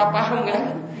berarti orang paham kan?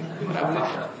 Orang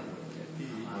paham.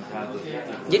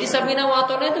 Jadi sami'na wa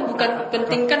ata'na itu bukan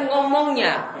pentingkan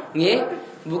ngomongnya, nggih.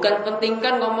 Bukan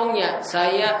pentingkan ngomongnya.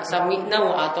 Saya sami'na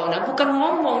wa ata'na, bukan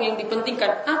ngomong yang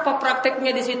dipentingkan. Apa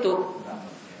prakteknya di situ?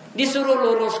 Disuruh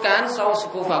luruskan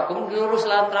sufufakum,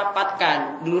 diluruskan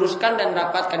rapatkan, diluruskan dan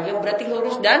rapatkan. Yang berarti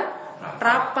lurus dan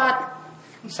rapat.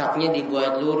 Safnya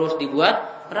dibuat lurus,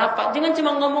 dibuat rapat. Jangan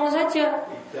cuma ngomong saja.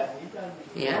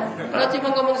 Ya, kalau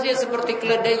cuma ngomong saja seperti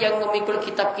keledai yang memikul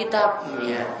kitab-kitab,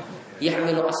 ya.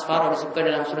 Yahmilu asfar, disebutkan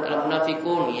dalam surat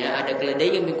Al-Munafiqun, ya, ada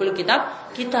keledai yang memikul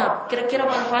kitab. Kira-kira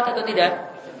manfaat atau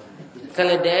tidak?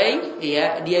 Keledai,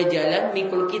 ya, dia jalan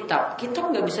mikul kitab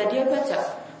nggak bisa dia baca,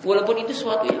 walaupun itu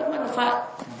suatu yang manfaat.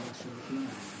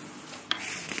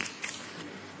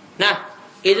 Nah,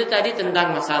 itu tadi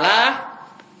tentang masalah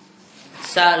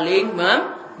saling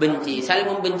membenci. Saling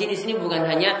membenci di sini bukan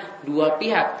hanya dua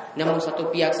pihak, namun satu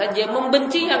pihak saja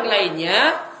membenci yang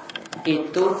lainnya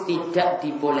itu tidak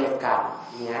dibolehkan.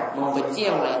 Ya, membenci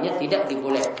yang lainnya tidak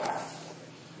dibolehkan.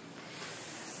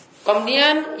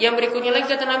 Kemudian yang berikutnya lagi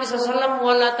kata Nabi SAW,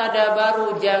 wala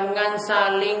tadabaru, jangan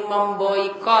saling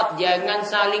memboikot, jangan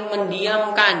saling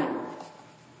mendiamkan.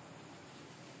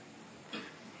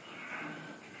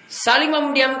 Saling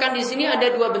mendiamkan di sini ada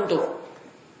dua bentuk.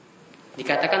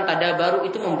 Dikatakan tadabaru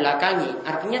itu membelakangi,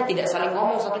 artinya tidak saling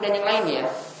ngomong satu dan yang lainnya.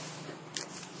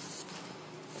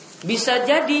 Bisa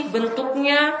jadi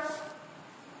bentuknya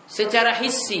secara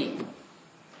hissi,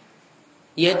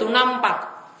 yaitu nampak,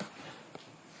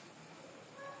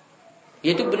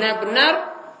 yaitu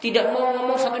benar-benar tidak mau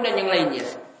ngomong satu dan yang lainnya.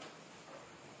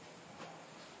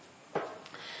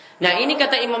 Nah, ini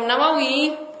kata Imam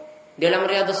Nawawi dalam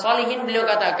Riyadhus Shalihin, beliau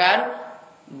katakan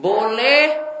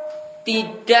boleh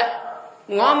tidak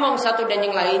ngomong satu dan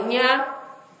yang lainnya,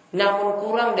 namun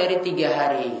kurang dari 3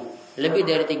 hari. Lebih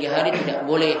dari 3 hari tidak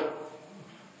boleh,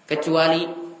 kecuali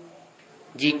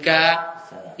jika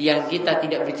yang kita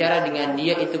tidak bicara dengan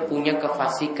dia itu punya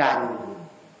kefasikan,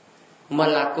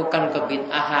 melakukan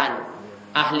kebid'ahan,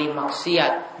 ahli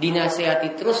maksiat,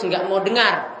 dinasihati terus nggak mau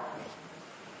dengar,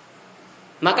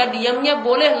 maka diamnya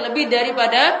boleh lebih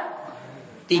daripada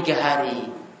 3 hari.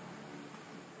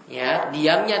 Ya,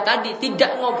 diamnya tadi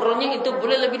tidak ngobrolnya itu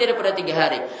boleh lebih daripada 3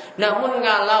 hari. Namun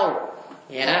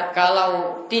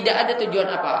kalau tidak ada tujuan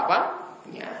apa-apa,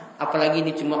 ya, apalagi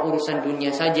ini cuma urusan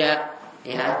dunia saja,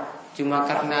 ya, cuma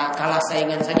karena kalah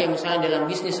saingan saja, misalnya dalam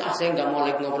bisnis, saya nggak mau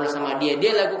lagi ngobrol sama dia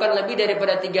lakukan lebih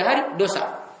daripada 3 hari,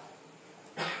 dosa.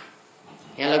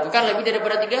 Yang lakukan lebih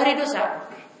daripada 3 hari, dosa.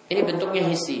 Ini bentuknya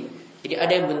hissi. Jadi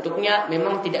ada yang bentuknya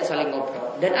memang tidak saling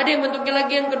ngobrol, dan ada yang bentuknya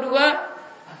lagi yang kedua,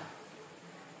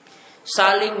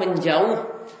 saling menjauh.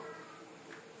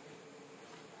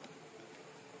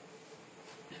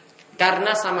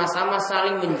 Karena sama-sama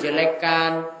saling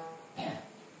menjelekkan,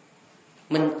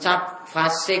 mencap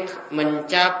fasik,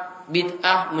 mencap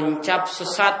bid'ah, mencap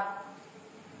sesat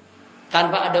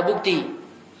tanpa ada bukti.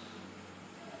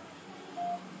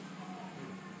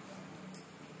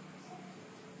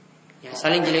 Ya,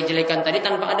 saling jelek-jelekan tadi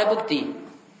tanpa ada bukti.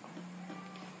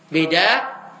 Beda,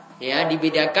 ya,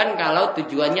 dibedakan kalau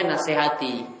tujuannya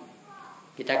nasihati.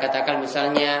 Kita katakan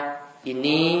misalnya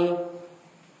ini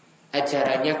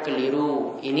ajarannya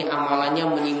keliru, ini amalannya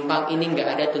menyimpang, ini nggak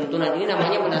ada tuntunan, ini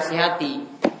namanya menasihati.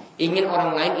 Ingin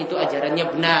orang lain itu ajarannya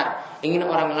benar, ingin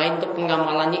orang lain itu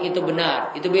pengamalannya itu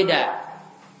benar, itu beda.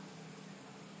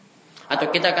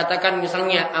 Atau kita katakan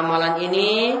misalnya amalan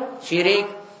ini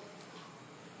syirik,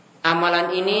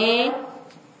 amalan ini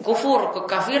kufur,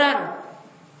 kekafiran.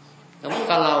 Namun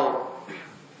kalau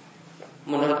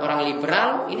menurut orang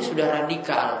liberal ini sudah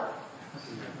radikal,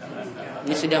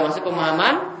 ini sudah masuk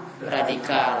pemahaman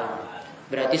radikal.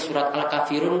 Berarti surat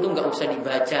Al-Kafirun itu nggak usah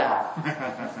dibaca.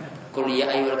 Qul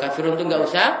ya ayyuhal kafirun itu nggak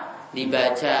usah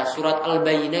dibaca. Surat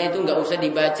Al-Bayyinah itu nggak usah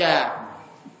dibaca.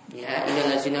 Ya,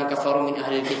 innal ladzina kafaru min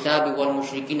ahlil kitab wal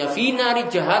musyrikina fi nari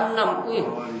jahannam.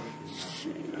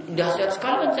 Dahsyat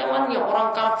sekali ancamannya,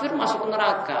 orang kafir masuk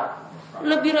neraka.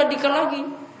 Lebih radikal lagi.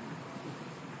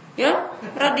 Ya,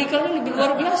 radikalnya lebih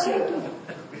luar biasa itu.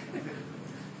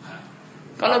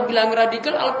 Kalau bilang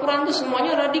radikal, Al-Quran itu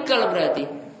semuanya radikal berarti.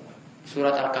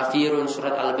 Surat Al-Kafirun,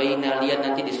 surat Al-Bayyinah, lihat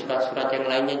nanti di surat-surat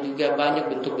yang lainnya juga banyak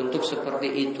bentuk-bentuk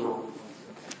seperti itu.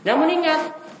 Namun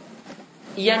ingat,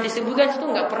 yang disebutkan itu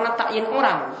nggak pernah takyin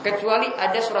orang, kecuali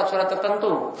ada surat-surat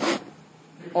tertentu.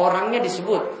 Orangnya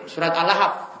disebut, surat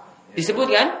Al-Lahab disebut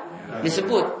kan?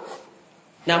 Disebut.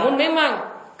 Namun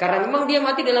memang karena memang dia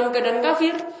mati dalam keadaan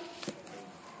kafir,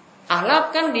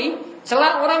 Akhlak kan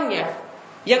dicela orangnya.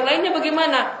 Yang lainnya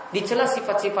bagaimana? Dicela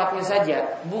sifat-sifatnya saja,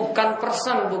 bukan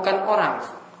person, bukan orang.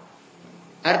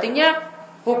 Artinya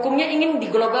hukumnya ingin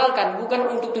diglobalkan,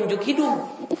 bukan untuk tunjuk hidung.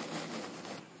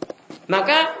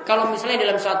 Maka kalau misalnya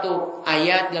dalam satu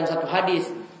ayat, dalam satu hadis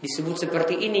disebut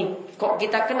seperti ini, kok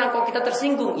kita kena, kok kita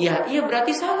tersinggung, ya iya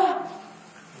berarti salah.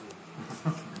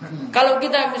 Kalau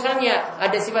kita misalnya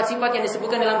ada sifat-sifat yang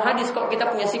disebutkan dalam hadis, kok kita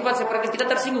punya sifat seperti kita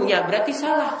tersinggung, ya berarti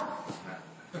salah.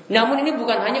 Namun ini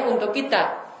bukan hanya untuk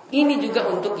kita, ini juga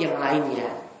untuk yang lainnya.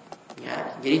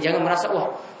 Ya, jadi jangan merasa wah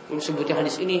sebutnya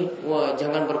hadis ini, wah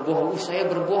jangan berbohong, saya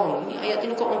berbohong. Ini ayat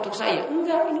ini kok untuk saya?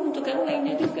 Enggak, ini untuk yang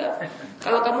lainnya juga.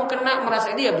 Kalau kamu kena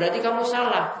merasa ini ya berarti kamu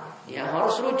salah. Ya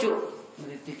harus rujuk.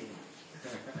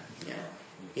 Ya.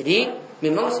 Jadi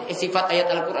memang sifat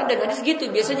ayat Al-Quran dan hadis gitu,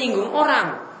 biasa nyinggung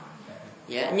orang.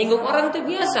 Ya, nyinggung orang itu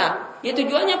biasa. Ya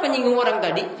tujuannya apa nyinggung orang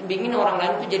tadi? Bikin orang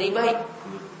lain itu jadi baik.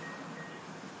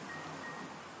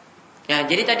 Nah,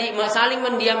 jadi tadi saling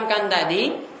mendiamkan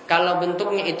tadi, kalau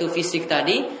bentuknya itu fisik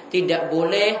tadi, tidak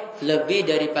boleh lebih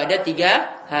daripada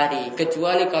 3 hari,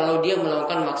 kecuali kalau dia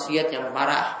melakukan maksiat yang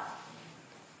parah.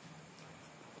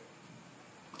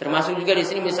 Termasuk juga di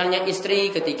sini misalnya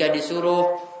istri ketika disuruh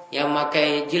yang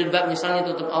memakai jilbab misalnya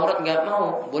tutup aurat nggak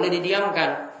mau, boleh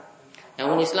didiamkan.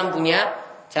 Namun Islam punya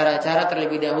cara-cara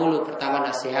terlebih dahulu. Pertama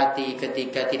nasihati,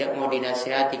 ketika tidak mau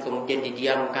dinasihati kemudian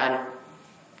didiamkan.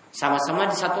 Sama-sama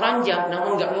di satu ranjang,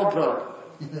 namun nggak ngobrol.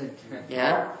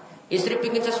 Ya, istri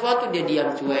pingin sesuatu dia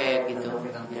diam cuek gitu.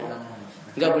 Ya.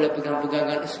 Nggak boleh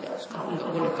pegang-pegangan. Kamu nggak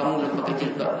boleh, kamu boleh pakai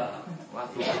jilbab.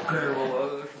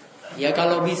 Ya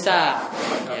kalau bisa.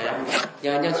 Ya.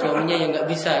 Jangan-jangan suaminya yang nggak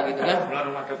bisa gitu kan.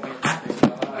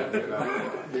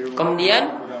 Kemudian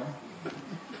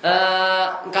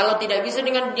kalau tidak bisa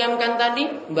dengan didiamkan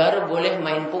tadi, baru boleh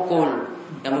main pukul.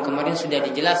 Namun kemarin sudah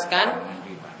dijelaskan.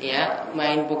 Ya,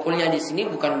 main pukulnya di sini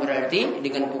bukan berarti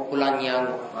dengan pukulan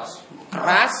yang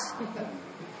keras,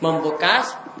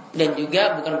 membekas, dan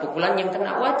juga bukan pukulan yang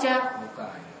kena wajah.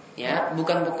 Ya,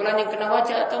 bukan pukulan yang kena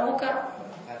wajah atau muka.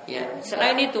 Ya,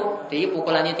 selain itu, jadi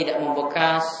pukulannya tidak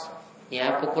membekas,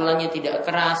 ya, pukulannya tidak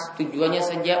keras, tujuannya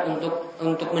saja untuk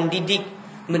mendidik.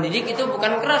 Mendidik itu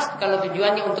bukan keras kalau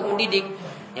tujuannya untuk mendidik.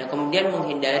 Ya, kemudian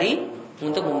menghindari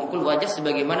untuk memukul wajah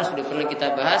sebagaimana sudah pernah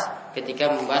kita bahas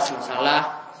ketika membahas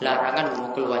masalah larangan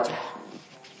memukul wajah.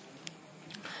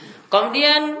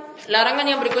 Kemudian larangan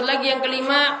yang berikut lagi yang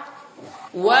kelima,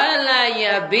 wala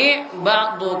yabi'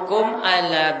 ba'dukum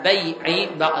ala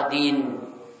bai'i ba'din.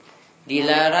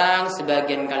 Dilarang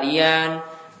sebagian kalian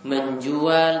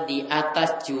menjual di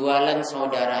atas jualan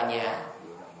saudaranya.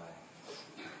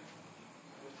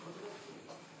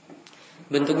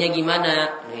 Bentuknya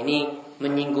gimana? Nah, ini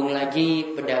menyinggung lagi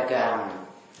pedagang.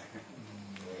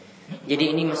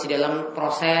 Jadi ini masih dalam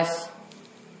proses,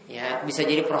 ya bisa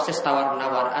jadi proses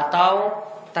tawar-menawar atau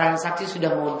transaksi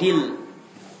sudah mau deal,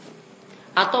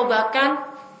 atau bahkan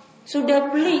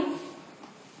sudah beli.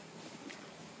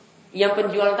 Yang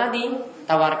penjual tadi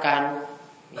tawarkan,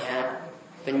 ya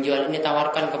penjual ini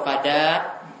tawarkan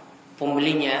kepada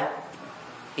pembelinya,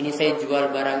 ini saya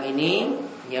jual barang ini,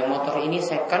 ya motor ini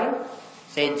second,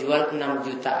 saya jual 6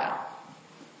 juta.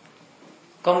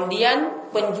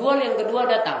 Kemudian penjual yang kedua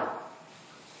datang.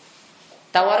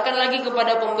 Tawarkan lagi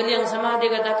kepada pembeli yang sama,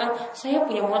 dia katakan, saya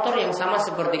punya motor yang sama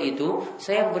seperti itu,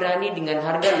 saya berani dengan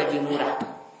harga lebih murah.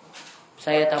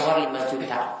 Saya tawar 5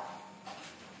 juta.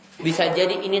 Bisa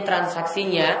jadi ini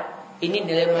transaksinya, ini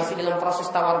masih dalam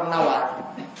proses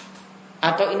tawar-menawar.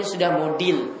 Atau ini sudah mau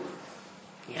deal.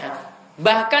 Ya.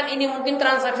 Bahkan ini mungkin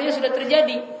transaksinya sudah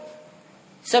terjadi.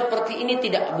 Seperti ini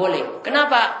tidak boleh.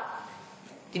 Kenapa?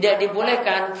 Tidak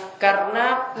dibolehkan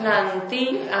karena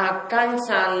nanti akan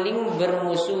saling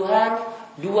bermusuhan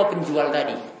dua penjual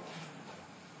tadi.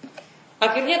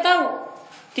 Akhirnya tahu,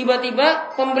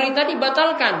 tiba-tiba pembeli tadi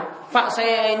batalkan, Pak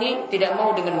saya ini tidak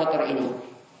mau dengan motor ini.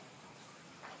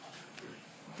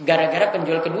 Gara-gara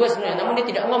penjual kedua sebenarnya, namun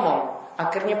dia tidak ngomong.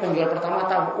 Akhirnya penjual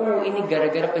pertama tahu, ini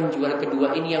gara-gara penjual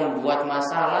kedua ini yang buat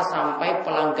masalah sampai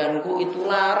pelangganku itu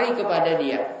lari kepada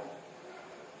dia.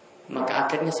 Maka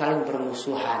akhirnya saling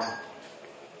bermusuhan.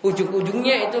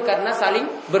 Ujung-ujungnya itu karena saling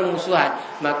bermusuhan.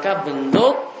 Maka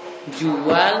bentuk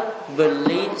jual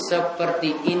beli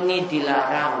seperti ini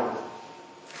dilarang.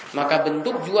 Maka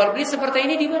bentuk jual beli seperti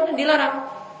ini dilarang.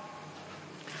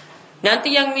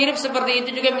 Nanti yang mirip seperti itu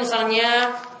juga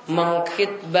misalnya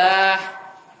mengkhitbah,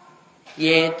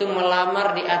 yaitu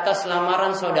melamar di atas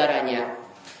lamaran saudaranya.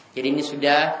 Jadi ini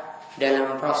sudah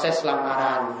dalam proses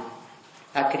lamaran.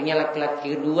 Akhirnya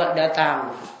laki-laki kedua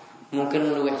datang.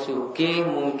 Mungkin luwih sugih,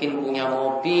 mungkin punya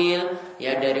mobil,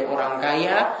 ya dari orang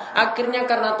kaya. Akhirnya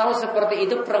karena tahu seperti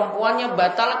itu, perempuannya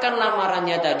batalkan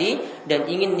lamarannya tadi dan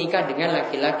ingin nikah dengan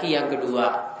laki-laki yang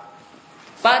kedua.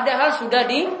 Padahal sudah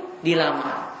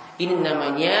dilamar. Ini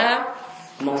namanya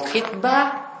mengkhitbah,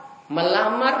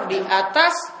 melamar di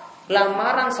atas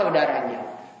lamaran saudaranya.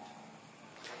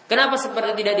 Kenapa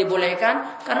seperti tidak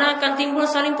dibolehkan? Karena akan timbul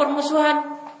saling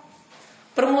permusuhan.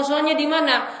 Permusuhannya di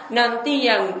mana? Nanti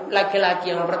yang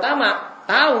laki-laki yang pertama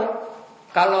tahu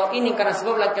kalau ini karena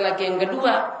sebab laki-laki yang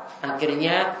kedua,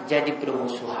 akhirnya jadi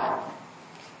permusuhan.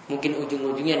 Mungkin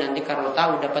ujung-ujungnya nanti kalau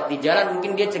tahu dapat di jalan,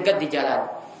 mungkin dia cegat di jalan.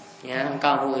 Ya,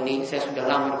 kamu ini saya sudah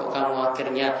lamar kok kamu,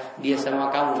 akhirnya dia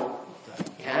sama kamu.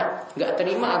 Ya, nggak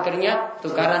terima, akhirnya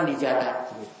tukaran di jalan.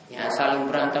 Ya, saling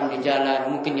berantem di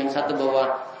jalan. Mungkin yang satu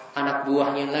bawa anak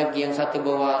buahnya lagi, yang satu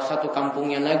bawa satu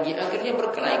kampungnya lagi, akhirnya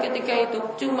berkelahi ketika itu.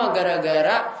 Cuma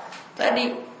gara-gara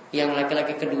tadi yang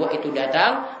laki-laki kedua itu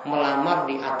datang melamar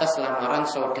di atas lamaran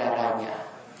saudaranya.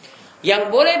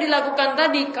 Yang boleh dilakukan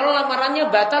tadi kalau lamarannya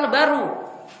batal baru,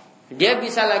 dia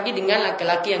bisa lagi dengan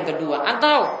laki-laki yang kedua,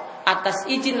 atau atas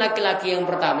izin laki-laki yang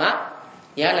pertama,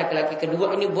 ya laki-laki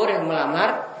kedua ini boleh melamar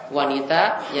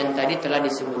wanita yang tadi telah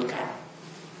disebutkan.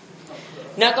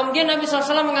 Nah kemudian Nabi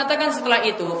SAW mengatakan setelah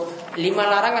itu 5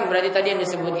 larangan, berarti tadi yang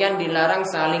disebutkan dilarang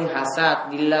saling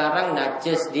hasad, dilarang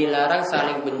najis, dilarang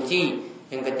saling benci.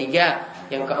 Yang ketiga,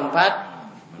 yang keempat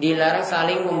dilarang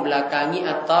saling membelakangi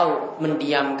atau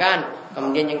mendiamkan.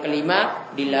 Kemudian yang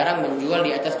kelima dilarang menjual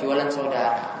di atas jualan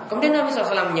saudara. Kemudian Nabi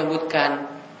SAW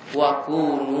menyebutkan wa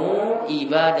kunu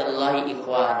ibadallahi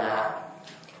ikhwana.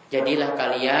 Jadilah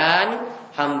kalian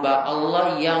hamba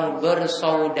Allah yang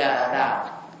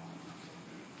bersaudara.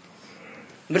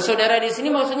 Bersaudara di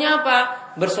sini maksudnya apa?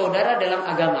 Bersaudara dalam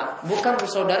agama, bukan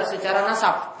bersaudara secara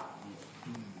nasab.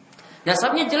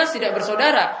 Nasabnya jelas tidak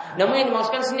bersaudara, namun yang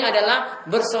dimaksudkan sini adalah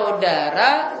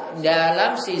bersaudara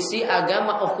dalam sisi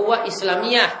agama ukhuwah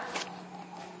Islamiyah.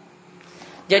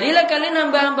 Jadilah kalian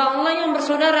hamba-hamba Allah yang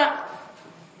bersaudara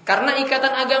karena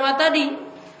ikatan agama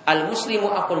tadi. Al-muslimu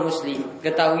akhul muslim.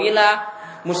 Ketahuilah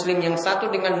muslim yang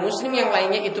satu dengan muslim yang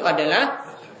lainnya itu adalah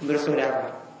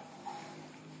bersaudara.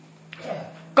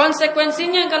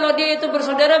 Konsekuensinya kalau dia itu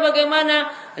bersaudara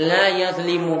bagaimana? La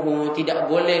yazlimuhu,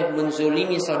 tidak boleh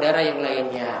menzulimi saudara yang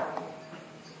lainnya.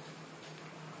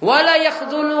 Wala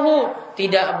yakhdhuluhu,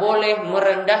 tidak boleh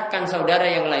merendahkan saudara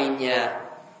yang lainnya.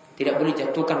 Tidak boleh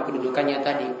jatuhkan kedudukannya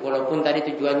tadi. Walaupun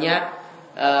tadi tujuannya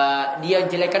dia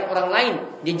jelekan orang lain,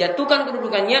 dia jatuhkan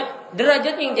kedudukannya,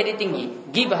 derajatnya yang jadi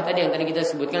tinggi. Ghibah tadi yang tadi kita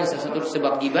sebutkan salah satu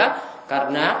sebab ghibah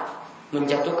karena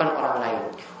menjatuhkan orang lain.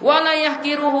 Wala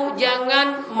yahkiruhu,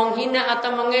 jangan menghina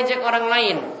atau mengejek orang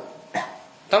lain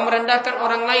atau merendahkan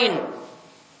orang lain.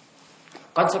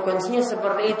 Konsekuensinya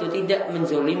seperti itu, tidak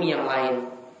menzolimi yang lain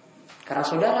karena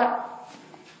saudara.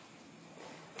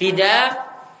 Tidak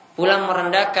pula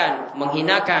merendahkan,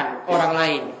 menghinakan orang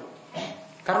lain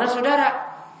karena saudara.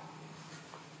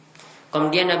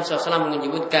 Kemudian Nabi SAW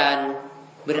menyebutkan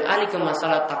beralih ke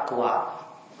masalah takwa.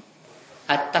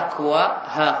 At-taqwa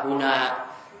hahuna,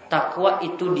 takwa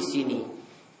itu di sini.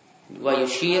 Wa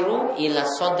yushiru ila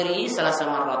sadri salasa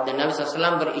marrat, dan Nabi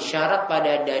SAW berisyarat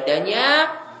pada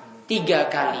dadanya 3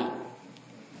 kali.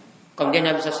 Kemudian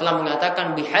Nabi SAW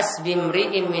mengatakan bihasbi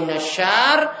mri'in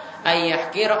minasyar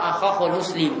ayyahkira akhahul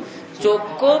muslim.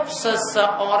 Cukup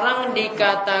seseorang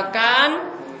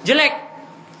dikatakan jelek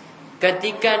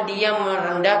ketika dia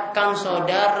merendahkan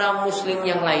saudara muslim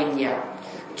yang lainnya.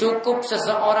 Cukup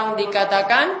seseorang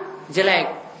dikatakan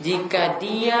jelek jika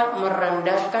dia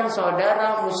merendahkan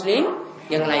saudara muslim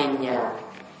yang lainnya.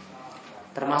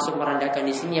 Termasuk merendahkan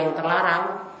di sini yang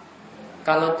terlarang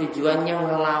kalau tujuannya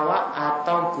ngelawak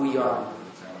atau guyon,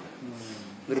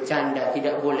 bercanda,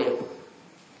 tidak boleh.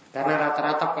 Karena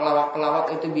rata-rata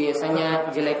pelawak-pelawak itu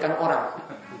biasanya jelekan orang.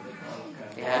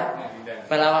 Ya,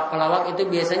 pelawak-pelawak itu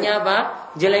biasanya apa?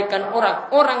 Jelekan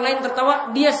orang. Orang lain tertawa,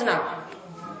 dia senang.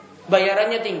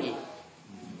 Bayarannya tinggi.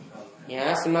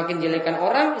 Ya, semakin jelekan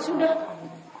orang sudah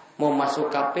mau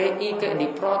masuk KPI ke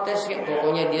diprotes ya,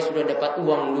 pokoknya dia sudah dapat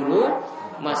uang dulu,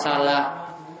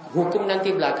 masalah hukum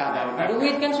nanti belakangan.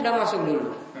 Duit kan sudah masuk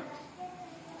dulu.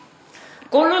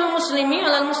 Kulul muslimi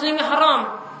alal muslimi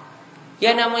haram.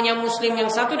 Ya namanya muslim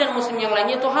yang satu dan muslim yang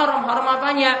lainnya itu haram. Haram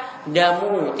apanya?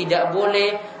 Damu, tidak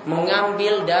boleh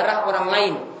mengambil darah orang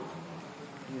lain.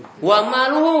 Wa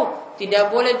maluhu,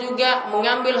 tidak boleh juga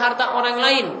mengambil harta orang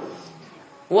lain.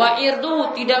 Wa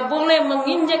irduhu, tidak boleh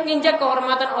menginjak-injak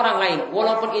kehormatan orang lain.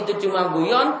 Walaupun itu cuma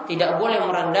guyon, tidak boleh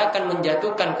merendahkan,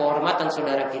 menjatuhkan kehormatan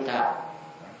saudara kita.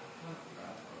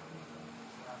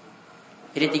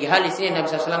 Jadi 3 hal di sini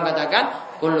Nabi SAW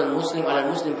katakan, kullun muslim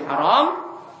alal muslim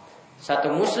haram.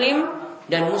 Satu muslim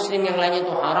dan muslim yang lainnya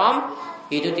itu haram.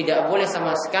 Itu tidak boleh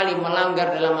sama sekali melanggar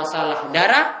dalam masalah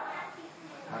darah.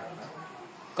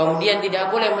 Kemudian tidak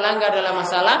boleh melanggar dalam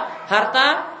masalah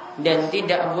harta. Dan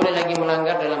tidak boleh lagi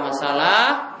melanggar dalam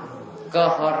masalah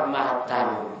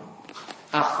kehormatan.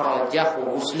 Akhrajahu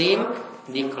Muslim,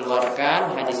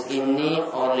 dikeluarkan hadis ini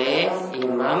oleh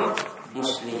Imam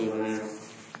Muslim.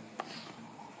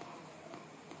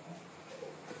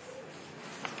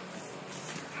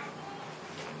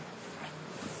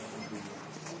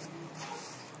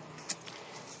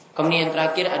 Kemudian yang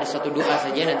terakhir ada satu doa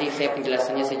saja, nanti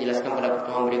penjelasannya saya jelaskan pada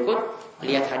pertemuan berikut.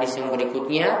 Lihat hadis yang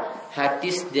berikutnya,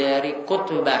 hadis dari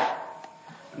Qutbah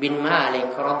bin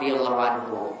Malik radhiyallahu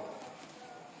anhu.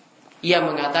 Ia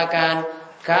mengatakan,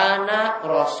 karena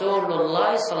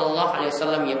Rasulullah sallallahu alaihi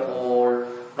wasallam yaqul,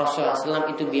 Rasulullah SAW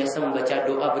itu biasa membaca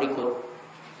doa berikut.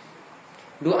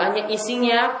 Doanya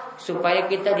isinya supaya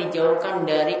kita dijauhkan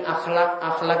dari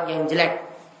akhlak-akhlak yang jelek.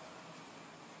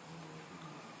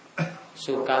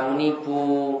 Suka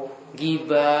menipu,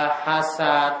 ghibah,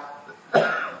 hasad,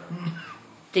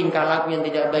 tingkah laku yang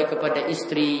tidak baik kepada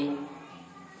istri,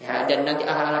 ya, dan nanti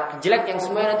akhlak jelek yang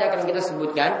semuanya nanti akan kita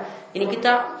sebutkan. Ini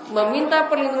kita meminta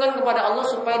perlindungan kepada Allah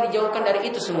supaya dijauhkan dari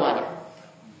itu semuanya.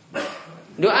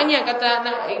 Doanya kata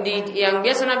yang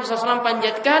biasa Nabi SAW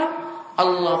panjatkan,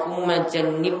 Allahumma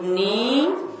jannibni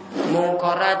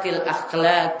munkaratil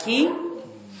akhlaki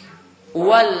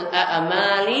wal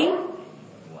a'mali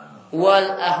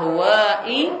wal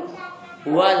ahwa'i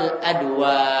wal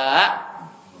adwa.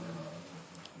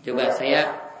 Coba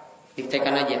saya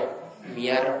diktekan aja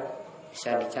biar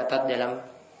bisa dicatat dalam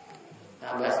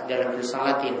tulisan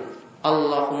Latin.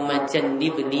 Allahumma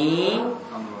jannibni,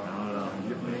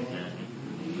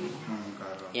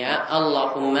 ya,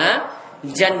 Allahumma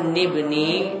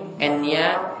jannibni,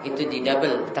 n-nya itu di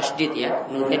double tasdid, ya,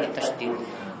 nunnya di tasdid.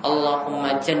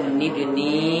 Allahumma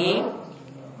jannibni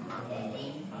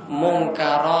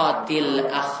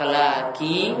munkaratil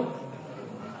akhlaki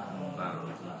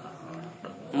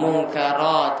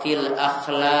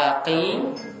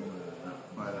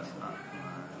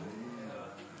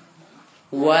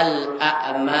wal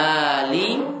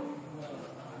a'mali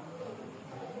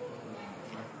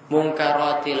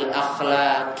munkaratil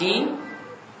akhlaki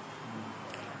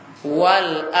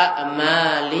wal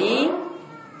a'mali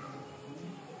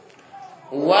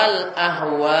wal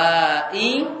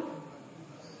ahwa'i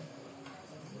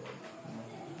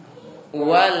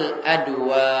wal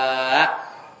adwa.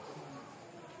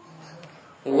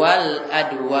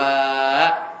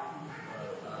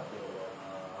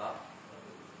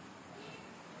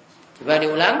 Coba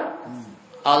diulang.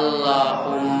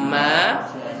 Allahumma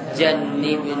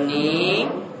jannibni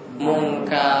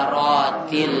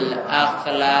munkaratil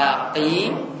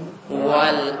akhlaqi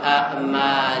wal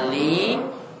a'mali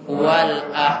wal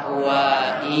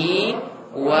ahwa'i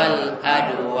wal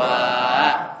adwa.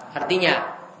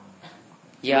 Artinya,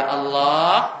 ya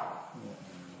Allah,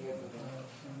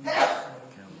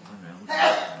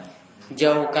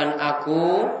 jauhkan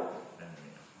aku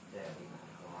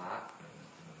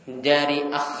dari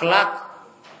akhlak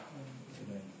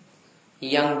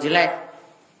yang jelek,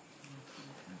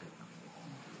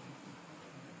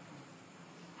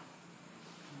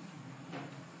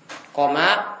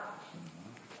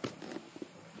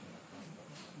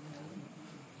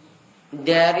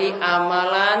 dari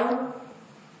amalan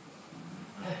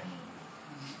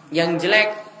yang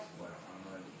jelek,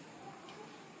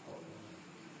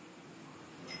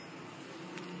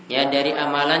 ya, dari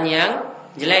amalan yang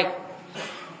jelek.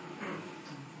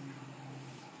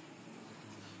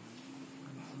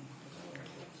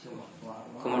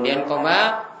 Kemudian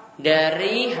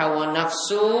dari hawa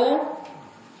nafsu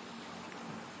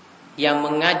yang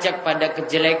mengajak pada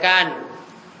kejelekan.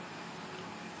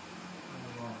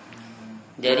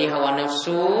 Dari hawa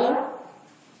nafsu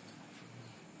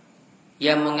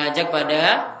yang mengajak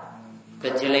pada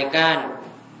kejelekan.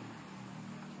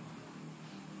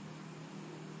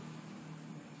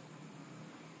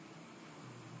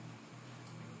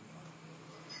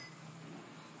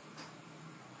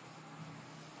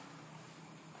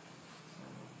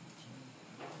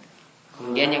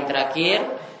 Kemudian yang terakhir,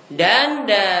 dan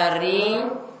dari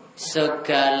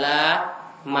segala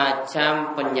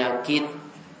macam penyakit,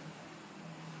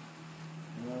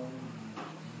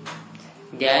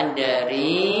 dan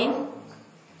dari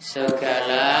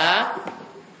segala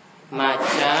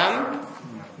macam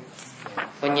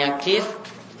penyakit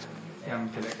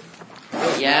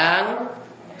yang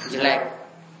jelek.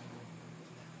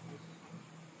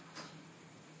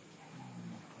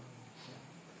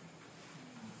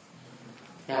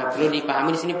 Nah, perlu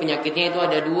dipahami di sini penyakitnya itu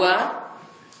ada dua.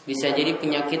 Bisa jadi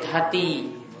penyakit hati.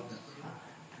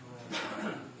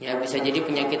 Ya, bisa jadi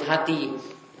penyakit hati.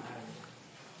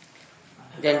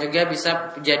 Dan juga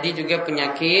bisa jadi juga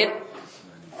penyakit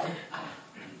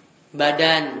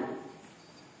badan.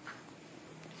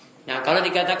 Nah, kalau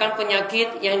dikatakan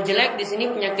penyakit yang jelek di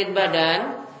sini penyakit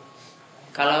badan,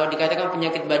 kalau dikatakan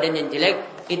penyakit badan yang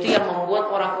jelek, itu yang membuat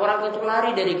orang-orang itu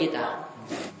lari dari kita.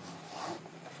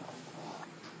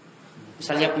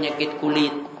 Misalnya penyakit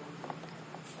kulit.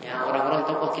 Ya, orang-orang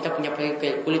tahu kita punya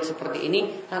penyakit kulit seperti ini,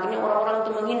 akhirnya orang-orang itu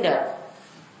menghindar.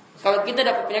 Kalau kita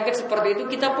dapat penyakit seperti itu,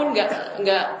 kita pun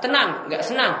nggak tenang, nggak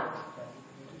senang.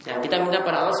 Nah, kita minta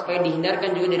pada Allah supaya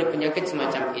dihindarkan juga dari penyakit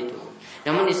semacam itu.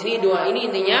 Namun di sini doa ini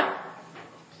intinya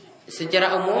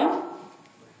secara umum,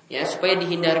 ya, supaya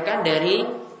dihindarkan dari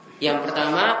yang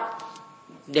pertama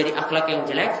dari akhlak yang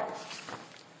jelek,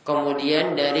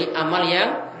 kemudian dari amal yang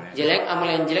jelek.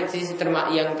 Amal yang jelek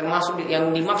yang termasuk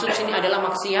yang dimaksud sini adalah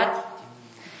maksiat.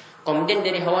 Kemudian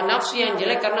dari hawa nafsu yang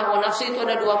jelek, karena hawa nafsu itu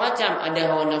ada dua macam.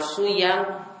 Ada hawa nafsu yang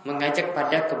mengajak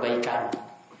pada kebaikan,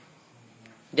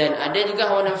 dan ada juga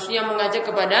hawa nafsu yang mengajak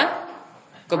kepada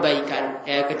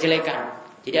kejelekan.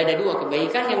 Jadi ada dua,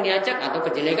 kebaikan yang diajak atau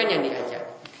kejelekan yang diajak.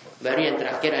 Baru yang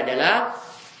terakhir adalah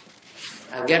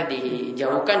agar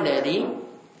dijauhkan dari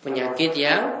penyakit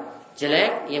yang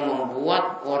jelek yang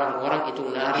membuat orang-orang itu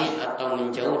lari atau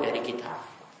menjauh dari kita.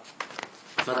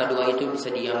 Maka doa itu bisa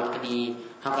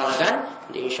dihafalkan.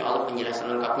 Dan insya Allah penjelasan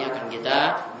lengkapnya akan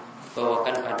kita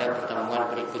bawakan pada pertemuan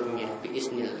berikutnya.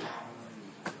 Bismillah.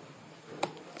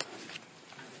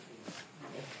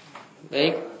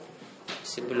 Baik,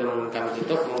 sebelum kami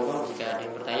tutup, monggo jika ada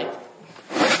yang bertanya.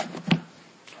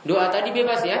 Doa tadi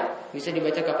bebas ya, bisa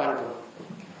dibaca kapanpun.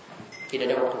 Tidak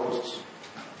ada waktu khusus.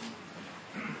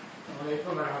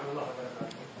 Assalamualaikum warahmatullahi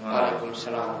wabarakatuh.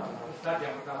 Waalaikumsalam. Ustaz,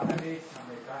 yang pertama tadi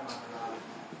sampaikan masalah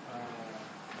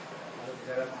kalau di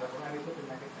dalam Al-Quran itu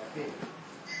penyakit hati.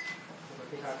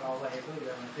 Seperti kata Allah itu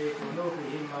yang nanti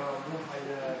qulubihim maradun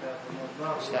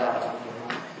fayadahumullah.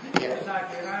 Saya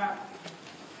kira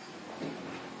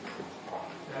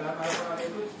dalam Al-Quran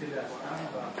itu dijelaskan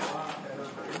bahwa dalam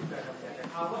hati itu ada penyakit.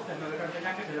 Allah dan memberikan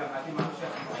penyakit dalam hati manusia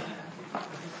semua.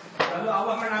 Lalu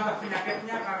Allah menambah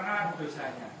penyakitnya karena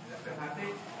dosanya.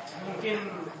 Berarti mungkin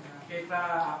kita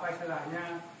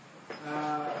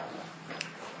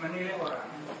menilai orang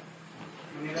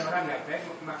nggak baik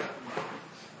maksudnya.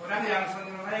 Orang yang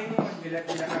sering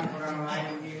menjelek-jelekan orang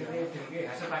lain, iri, dengki,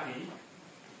 hasad tadi,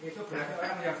 itu berarti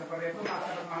orang yang seperti itu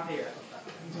maksud mati ya.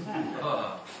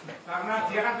 Karena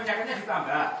dia kan penyakitnya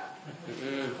ditambah.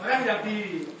 Orang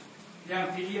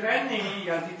yang diireni,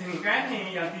 yang didengkani,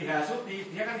 yang dihasuti,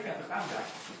 dia kan tidak bertambah.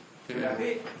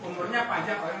 Berarti umurnya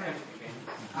panjang orang yang didengkani.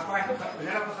 Apakah itu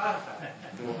benar atau salah?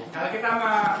 Kalau kita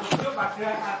merujuk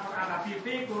pada Al-Quran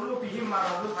Nabi, qulubihim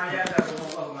maradun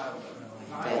fayadahumullahu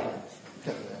maradun.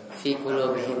 Fi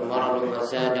qulubihim maradun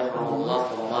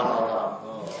fazadahumullahu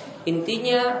maradun.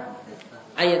 Intinya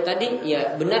ayat tadi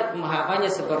ya benar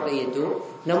pemahamannya seperti itu.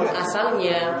 Namun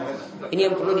asalnya ini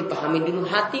yang perlu dipahami dulu,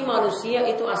 hati manusia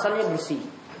itu asalnya bersih.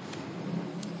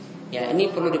 Ya,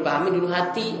 ini perlu dipahami dulu,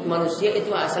 hati manusia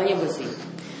itu asalnya bersih.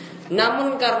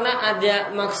 Namun karena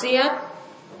ada maksiat,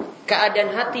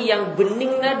 keadaan hati yang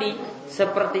bening tadi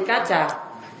seperti kaca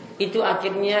itu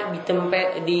akhirnya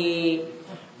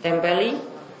ditempeli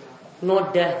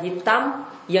noda hitam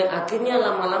yang akhirnya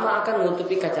lama-lama akan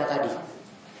menutupi kaca tadi.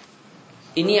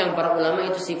 Ini yang para ulama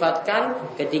itu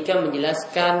sifatkan ketika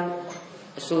menjelaskan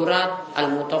surat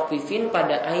Al-Mutaffifin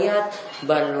pada ayat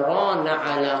balrona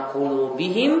ala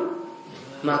qulubihim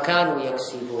makanu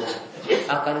yaksibun.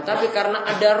 Akan tapi karena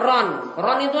ada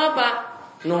ron itu apa?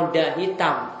 Noda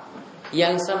hitam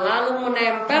yang selalu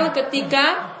menempel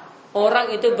ketika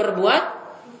orang itu berbuat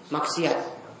maksiat.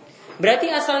 Berarti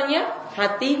asalnya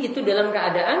hati itu dalam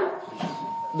keadaan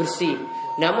bersih.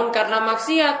 Namun karena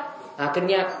maksiat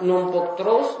akhirnya numpuk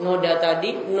terus noda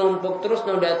tadi,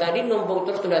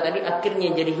 akhirnya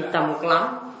jadi hitam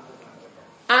kelam.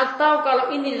 Atau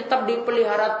kalau ini tetap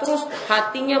dipelihara terus,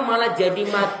 hatinya malah jadi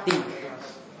mati.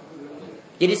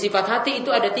 Jadi sifat hati itu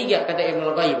ada 3 kata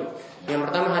Ibnu Qayyim. Yang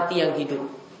pertama hati yang hidup,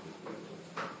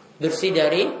 bersih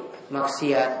dari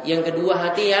maksiat. Yang kedua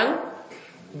hati yang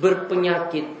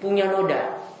berpenyakit, punya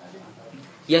noda.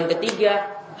 Yang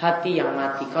ketiga hati yang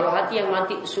mati. Kalau hati yang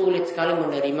mati sulit sekali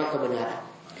menerima kebenaran.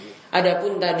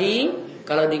 Adapun tadi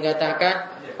Kalau dikatakan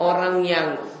orang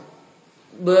yang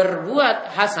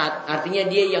berbuat hasad, artinya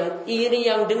dia yang iri,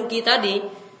 yang dengki tadi,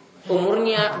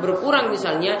 umurnya berkurang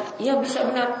misalnya, ya bisa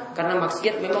benar, karena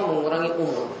maksiat memang mengurangi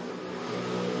umur.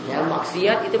 Ya,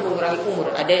 maksiat itu mengurangi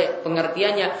umur. Ada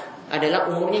pengertiannya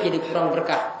adalah umurnya jadi kurang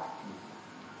berkah,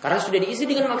 karena sudah diisi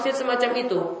dengan maksiat semacam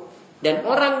itu. Dan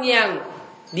orang yang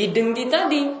didengki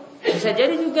tadi bisa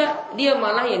jadi juga dia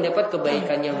malah yang dapat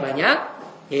kebaikan yang banyak,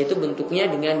 yaitu bentuknya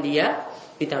dengan dia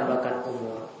ditambahkan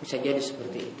umur. Bisa jadi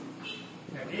seperti itu.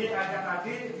 Jadi ayat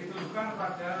tadi ditujukan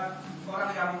pada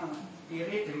orang yang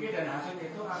iri, dengki dan hasad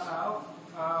itu atau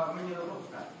menyeluruh,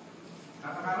 Ustaz.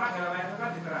 Karena dalam ayat itu kan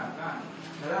diterangkan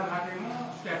dalam hatimu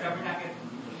sudah ada penyakit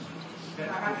dan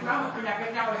akan ditahu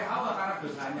penyakitnya oleh Allah karena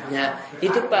dosanya. Ya,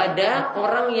 itu pada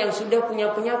orang yang sudah punya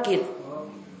penyakit.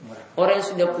 Orang yang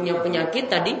sudah punya penyakit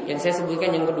tadi yang saya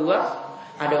sebutkan yang kedua,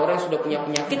 ada orang yang sudah punya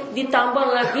penyakit ditambah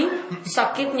lagi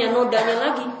sakitnya, nodanya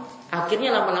lagi,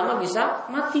 akhirnya lama-lama bisa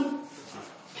mati.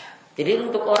 Jadi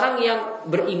untuk orang yang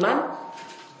beriman,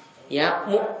 ya,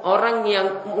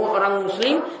 orang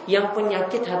muslim yang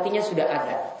penyakit hatinya sudah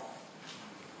ada,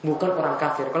 bukan orang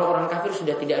kafir. Kalau orang kafir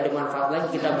sudah tidak ada manfaat lagi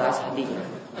kita bahas hatinya.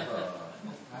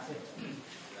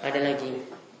 Ada lagi,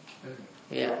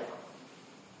 ya.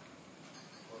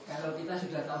 Kalau kita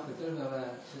sudah tahu betul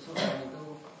bahwa seseorang itu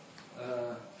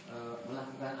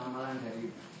melakukan amalan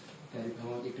dari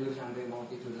bangun tidur sampai mau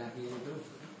tidur lagi itu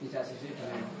tidak sesuai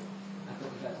dengan atau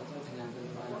tidak sesuai dengan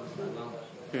tuntunan Allah,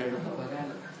 atau bahkan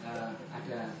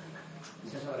ada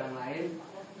seseorang lain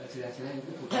jelas-jelas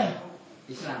itu bukan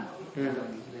Islam,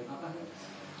 Islam apa?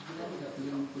 Kita tidak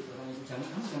boleh menyebut orang itu jangan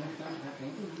itu.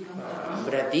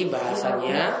 Berarti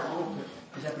bahasanya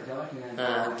bisa berdakwah dengan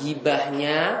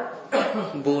gibahnya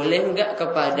boleh enggak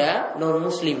kepada non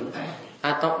muslim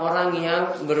atau orang yang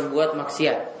berbuat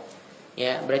maksiat.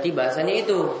 Ya, berarti bahasanya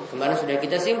itu kemarin sudah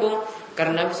kita singgung,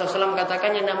 karena Nabi SAW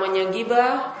katakan yang namanya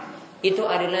gibah itu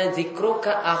adalah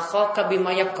zikruka akhaka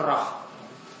bima yakrah.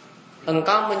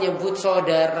 Engkau menyebut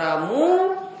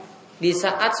saudaramu di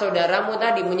saat saudaramu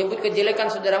tadi menyebut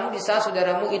kejelekan saudaramu di saat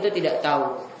saudaramu itu tidak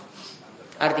tahu.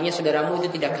 Artinya saudaramu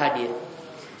itu tidak hadir.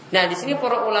 Nah, di sini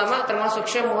para ulama termasuk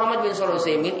Syekh Muhammad bin Shalih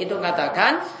Al-Utsaimin itu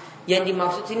katakan yang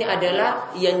dimaksud sini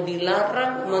adalah yang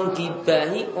dilarang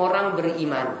menggibahi orang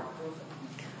beriman.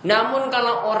 Namun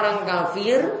kalau orang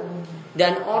kafir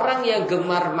dan orang yang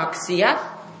gemar maksiat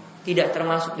tidak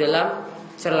termasuk dalam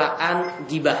celaan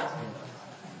gibah.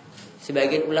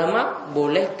 Sebagian ulama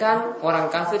bolehkan orang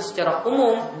kafir secara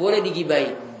umum boleh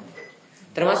digibahi.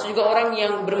 Termasuk juga orang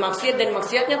yang bermaksiat dan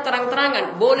maksiatnya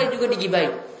terang-terangan boleh juga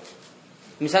digibahi.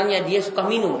 Misalnya dia suka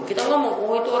minum, kita ngomong,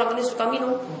 oh itu orang ini suka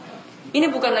minum. Ini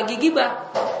bukan lagi gibah,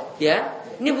 ya.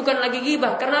 Ini bukan lagi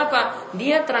gibah. Kenapa?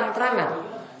 Dia terang-terangan.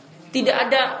 Tidak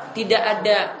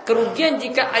ada kerugian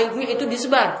jika aibnya itu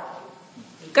disebar.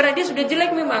 Karena dia sudah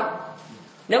jelek memang.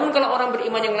 Namun kalau orang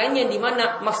beriman yang lainnya di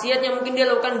mana maksiatnya mungkin dia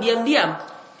lakukan diam-diam,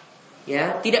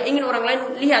 ya, tidak ingin orang lain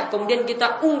lihat, kemudian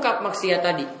kita ungkap maksiat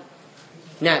tadi.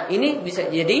 Nah, ini bisa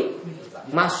jadi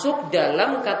masuk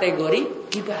dalam kategori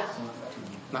gibah.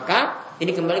 Maka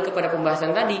ini kembali kepada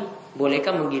pembahasan tadi,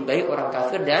 bolehkah menggibahi orang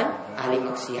kafir dan ahli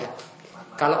maksiat?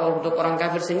 Kalau untuk orang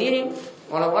kafir sendiri,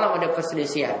 ulama ada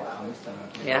perselisihan.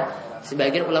 Ya,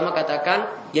 sebagian ulama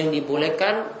katakan yang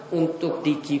dibolehkan untuk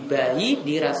digibahi,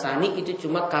 dirasani itu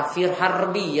cuma kafir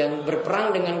harbi yang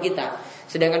berperang dengan kita.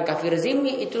 Sedangkan kafir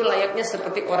zimmi itu layaknya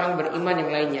seperti orang beriman yang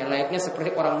lainnya, layaknya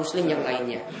seperti orang muslim yang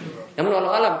lainnya. Namun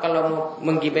wallahu alam kalau mau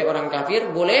menggibahi orang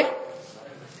kafir boleh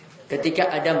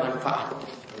ketika ada manfaat.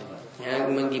 Ya,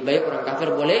 menggibahi orang kafir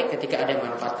boleh ketika ada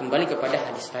manfaat. Kembali kepada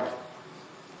hadis tadi.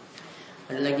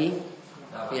 Ada lagi?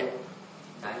 Ya.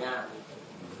 Tanya,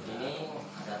 ini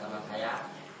ada teman saya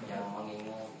yang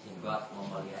mengingu jenggot,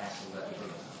 memelihara jenggot itu.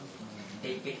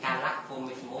 Tipikanlah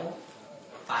kumismu,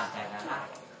 panjangkanlah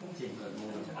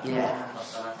jenggotmu. Ya.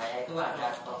 Teman saya itu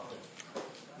ada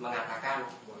mengatakan,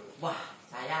 wah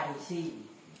saya isi,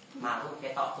 malu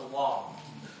ketok tua.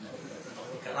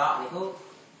 Dikerok itu.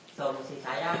 Solusi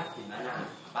saya gimana?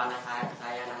 Apa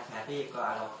saya nasihati?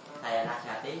 Kalau saya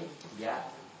nasihati,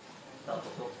 dia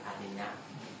tertutup hatinya.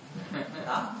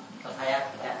 Kalau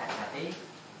saya tidak nasihati,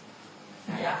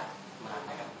 saya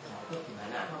mengatakan itu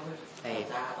gimana?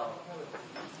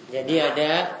 Jadi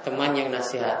ada teman yang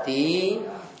nasihati,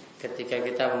 ketika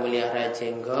kita memelihara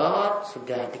jenggot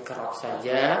sudah dikerok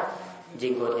saja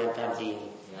jenggotnya tadi,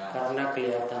 karena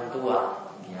kelihatan tua.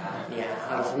 Ya,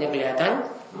 harusnya kelihatan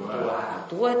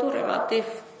tua itu relatif.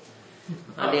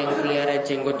 Ada yang pelihara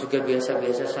jenggot juga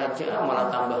biasa-biasa saja, malah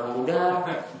tambah muda.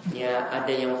 Ya, ada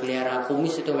yang pelihara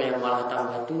kumis itu malah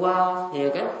tambah tua,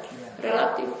 ya kan?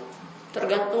 Relatif.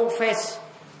 Tergantung face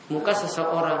muka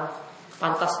seseorang.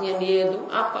 Pantasnya dia itu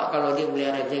apa kalau dia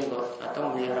melihara jenggot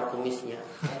atau melihara kumisnya.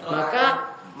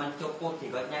 Maka mencukup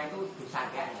jenggotnya itu dosa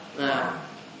enggak? Nah,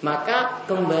 maka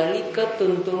kembali ke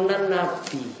tuntunan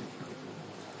Nabi.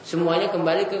 Semuanya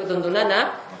kembali ke tuntunan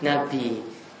Nabi.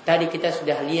 Tadi kita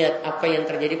sudah lihat apa yang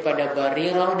terjadi pada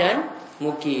Barirah dan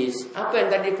Mukis. Apa yang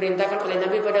tadi diperintahkan oleh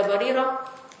Nabi pada Barirah?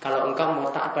 Kalau engkau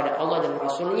mau taat pada Allah dan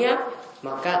Rasulnya,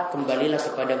 maka kembalilah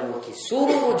kepada Mukis.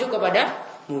 Suruh rujuk kepada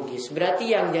Mukis. Berarti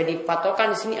yang jadi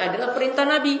patokan di sini adalah perintah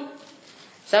Nabi.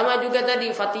 Sama juga tadi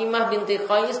Fatimah binti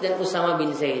Qais dan Usama bin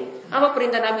Zaid. Apa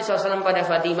perintah Nabi SAW pada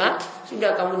Fatimah?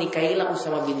 Sudah kamu nikahilah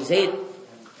Usama bin Zaid.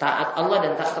 Taat Allah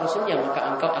dan taat Rasulnya, maka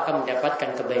engkau akan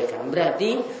mendapatkan kebaikan.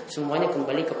 Berarti semuanya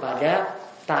kembali kepada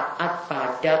taat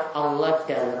pada Allah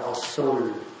dan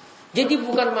Rasul. Jadi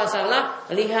bukan masalah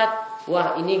lihat,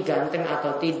 wah ini ganteng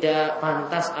atau tidak,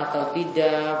 pantas atau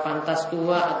tidak, pantas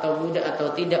tua atau muda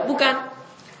atau tidak. Bukan.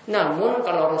 Namun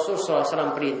kalau Rasul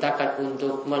SAW perintahkan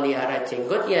untuk melihara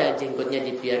jenggot, ya jenggotnya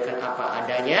dibiarkan apa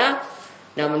adanya.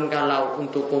 Namun kalau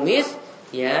untuk kumis,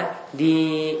 ya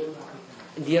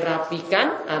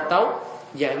dirapikan atau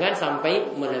jangan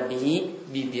sampai melebihi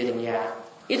bibirnya.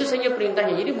 Itu saja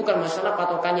perintahnya. Jadi bukan masalah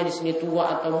patokannya di sini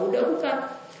tua atau muda, bukan.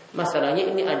 Masalahnya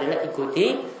ini adalah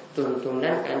ikuti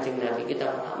tuntunan Kanjeng Nabi kita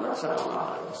Muhammad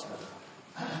SAW.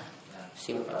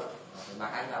 Simpel.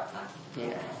 Makanya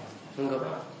ya.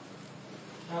 Enggak.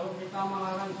 Kalau kita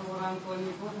melarang seorang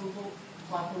penikus untuk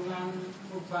patungan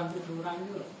kurban tiduran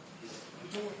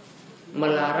itu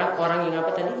melarang orang yang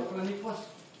apa tadi?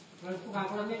 Klinikus. Bukan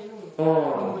klinik itu.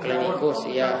 Oh, klinikus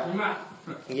ya.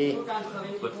 Iya.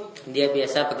 Dia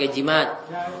biasa pakai jimat.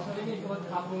 Ya, sering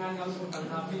ikut patungan yang kurban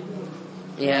sapi itu.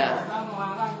 Ya. Kita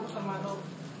melarang itu termasuk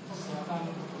perbuatan.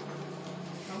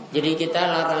 Jadi kita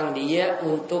larang dia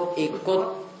untuk ikut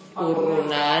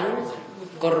urunan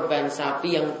korban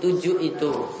sapi yang 7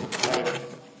 itu.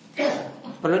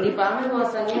 Perlu dipahami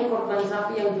bahwasanya korban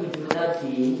sapi yang 7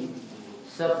 tadi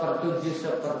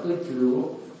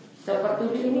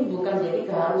sepertujuh ini bukan jadi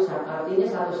keharusan. Artinya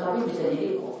satu sapi bisa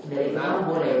jadi dari 6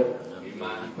 boleh,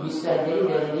 bisa jadi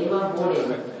dari 5 boleh,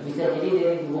 bisa jadi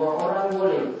dari 2 orang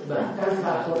boleh, bahkan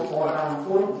 1 orang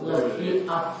pun lebih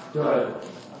afdol.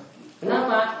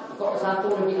 Kenapa kok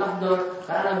 1 lebih afdol?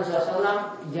 Karena Nabi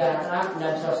SAW jarang,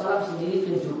 Nabi SAW sendiri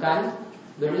tunjukkan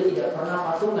beliau tidak pernah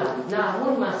patungan,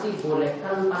 namun masih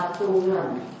bolehkan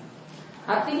patungan.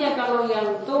 Artinya kalau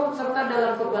yang turut serta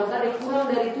dalam kurban tadi kurang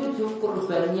dari 7,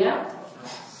 kurbannya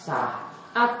sah.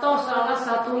 Atau salah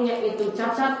satunya itu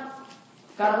cacat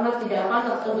karena tidak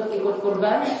pantas untuk ikut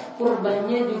kurban,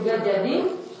 kurbannya juga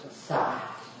jadi sah.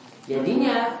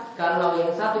 Jadinya kalau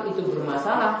yang satu itu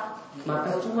bermasalah,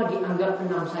 maka cuma dianggap 6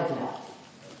 saja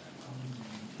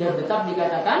dan tetap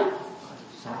dikatakan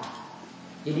sah.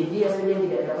 Jadi dia sendiri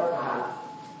tidak dapat pahala.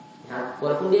 Nah,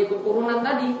 walaupun dia ikut turunan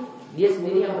tadi, dia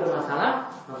sendiri yang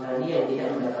bermasalah, maka dia tidak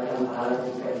mendapatkan pahala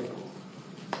ketika itu.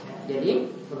 Ya, jadi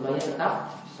kurbannya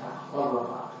tetap sah.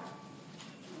 Allah.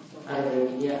 Ada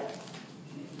dari dia.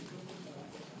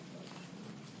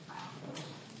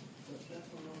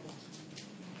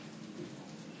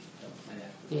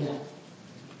 Iya.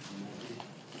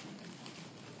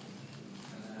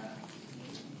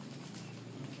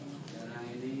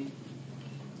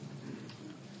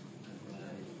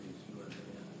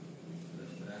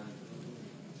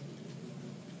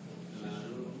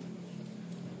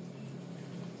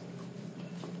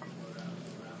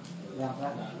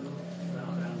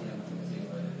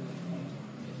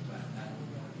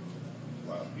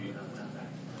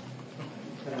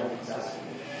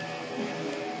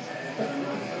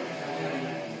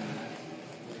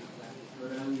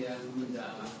 Orang yang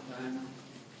mendakwahkan,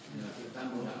 kita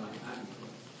mendakwahkan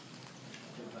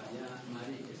supaya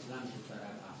mari Islam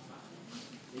secara apa?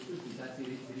 Itu bisa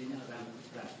ciri-cirinya orang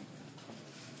radikal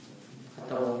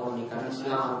Atau memurnikan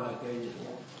Islam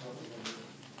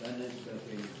dan lain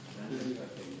sebagainya.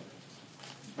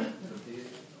 Seperti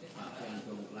pakaian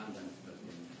congklang dan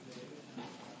sebagainya,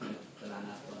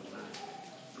 celana congklang.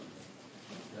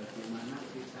 Bagaimana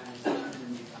kita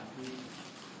menyikapi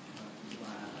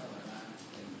orang-orang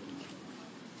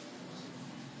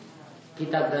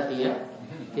kita berarti ya,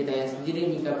 kita yang sendiri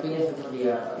nyikapinya seperti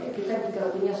apa? Ya, kita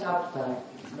nyikapinya sabar.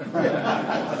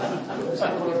 Bisa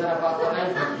komentar apa-apa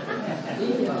aja.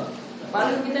 Iya.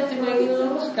 Paling kita cuma ingin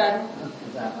luruskan.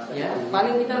 Ya,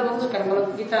 paling kita luruskan kalau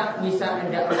kita bisa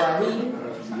dakwahi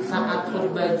saat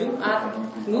khutbah Jumat,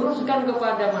 luruskan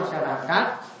kepada masyarakat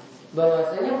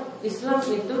bahwasanya Islam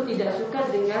itu tidak suka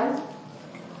dengan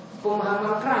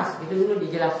pemahaman keras. Itu dulu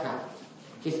dijelaskan.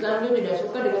 Islam itu tidak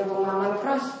suka dengan pemahaman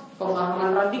keras,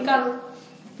 pemahaman radikal.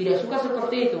 tidak suka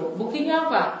seperti itu. Buktinya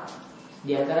apa?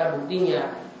 Di antara buktinya,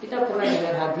 kita pernah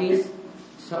dengar hadis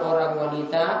seorang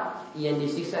wanita yang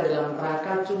disiksa dalam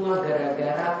neraka cuma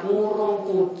gara-gara ngurung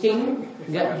kucing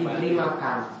nggak diberi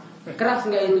makan. Keras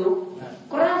nggak itu?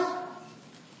 Keras.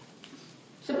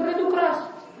 Seperti itu keras.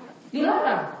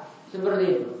 Dilarang seperti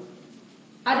itu.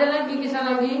 Ada lagi kisah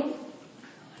lagi.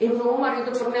 Ibnu Umar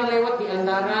itu pernah lewat di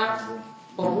antara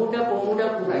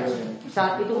pemuda-pemuda Quraisy.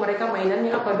 Saat itu mereka mainannya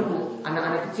apa dulu?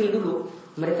 Anak-anak kecil dulu.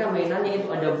 Mereka mainannya itu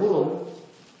ada burung,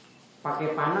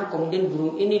 pakai panah, kemudian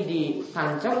burung ini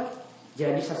ditancap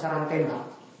jadi sasaran tembak.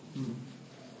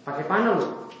 Pakai panah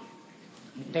loh.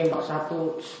 Tembak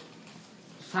satu,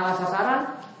 salah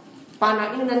sasaran,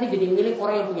 panah ini nanti jadi milik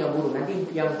orang yang punya burung. Nanti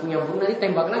yang punya burung nanti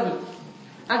tembak lagi.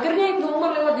 Akhirnya Ibnu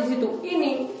Umar lewat di situ.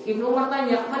 Ini Ibnu Umar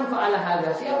tanya, "Man fa'ala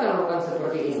hadza?" Siapa yang melakukan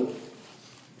seperti ini?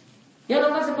 Yang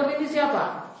melakukan seperti ini siapa?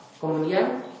 Kemudian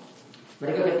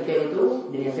mereka ketika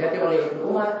itu dinasihati oleh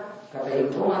Ibnu Umar. Kata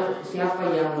Ibnu Umar, siapa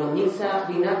yang menyiksa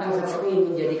binatang seperti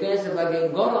ini, menjadikannya sebagai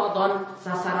goloton,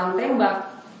 sasaran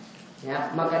tembak,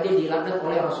 ya, maka dia dilaknat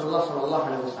oleh Rasulullah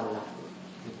SAW.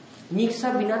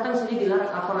 Nyiksa binatang saja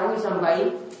dilarang, apalagi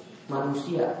sampai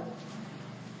manusia.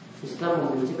 Islam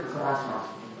membenci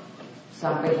kekerasan.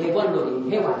 Sampai hewan loh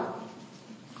ini, hewan.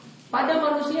 Pada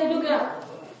manusia juga.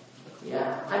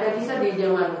 Ya, ada kisah di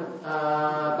zaman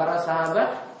para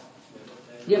sahabat.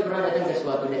 Dia pernah datang ke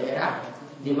suatu daerah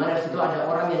di mana di situ ada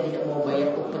orang yang tidak mau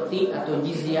bayar upeti atau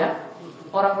jizyah.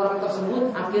 Orang-orang tersebut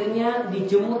akhirnya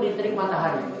dijemur di terik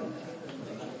matahari.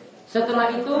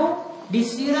 Setelah itu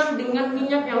disiram dengan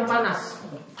minyak yang panas.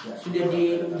 Sudah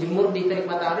dijemur di terik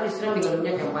matahari, disiram dengan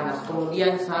minyak yang panas.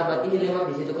 Kemudian sahabat ini lewat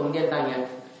di situ, kemudian tanya,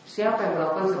 siapa yang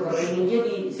melakukan seperti ini? Dia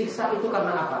disiksa itu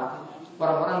karena apa?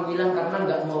 Orang-orang bilang karena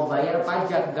nggak mau bayar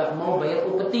pajak, nggak mau bayar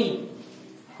upeti.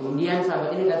 Kemudian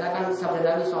sahabat ini katakan, sabda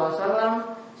Nabi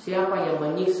SAW, siapa yang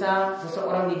menyiksa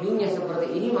seseorang di dunia seperti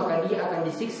ini, maka dia akan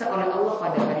disiksa oleh Allah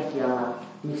pada hari kiamat.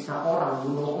 Nyiksa orang,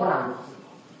 bunuh orang.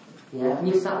 Ya,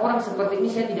 nyiksa orang seperti ini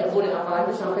saya tidak boleh,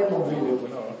 apalagi sampai membunuh.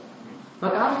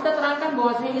 Maka harus kita terangkan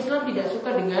bahwasanya Islam tidak suka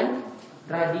dengan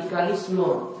radikalisme,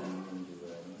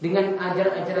 dengan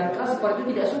ajaran-ajaran keras seperti itu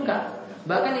tidak suka.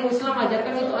 Bahkan yang Islam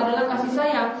ajarkan itu adalah kasih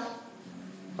sayang.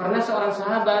 Pernah seorang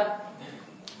sahabat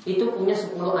itu punya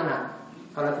 10 anak.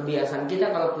 Kalau kebiasaan kita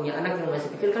kalau punya anak yang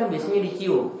masih kecil kan biasanya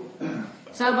dicium.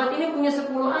 Sahabat ini punya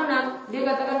 10 anak. Dia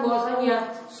katakan bahwasanya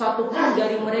satu pun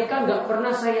dari mereka gak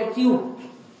pernah saya cium.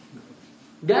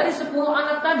 Dari 10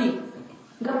 anak tadi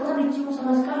gak pernah dicium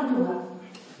sama sekali juga.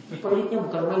 Pelitnya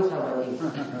bukan main sahabat ini.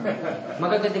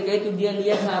 Maka ketika itu dia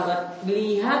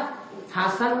lihat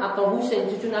Hasan atau Husain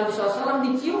cucu Nabi SAW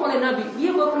dicium oleh Nabi.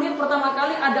 Dia baru lihat pertama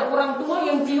kali ada orang tua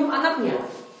yang cium anaknya.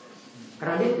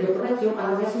 Karena dia tidak pernah cium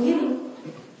anaknya sendiri.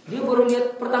 Dia baru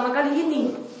lihat pertama kali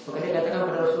ini. Maka dia katakan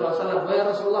pada Rasulullah SAW, "Ya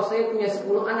Rasulullah, saya punya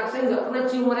 10 anak, saya nggak pernah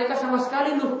cium mereka sama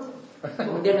sekali loh."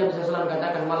 Kemudian Nabi SAW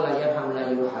katakan, "Malla yarham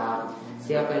la yurham."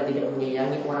 Siapa yang tidak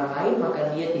menyayangi orang lain,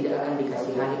 maka dia tidak akan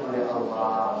dikasihani oleh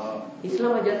Allah.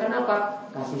 Islam ajarkan apa?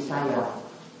 Kasih sayang,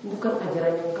 bukan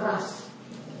ajaran yang keras.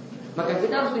 Maka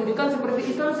kita harus tunjukkan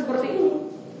seperti Islam seperti ini.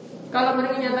 Kalau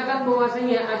mereka nyatakan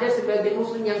bahwasanya ada sebagian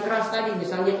muslim yang keras tadi,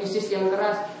 misalnya ISIS yang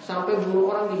keras sampai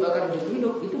bunuh orang dibakar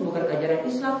hidup-hidup, itu bukan ajaran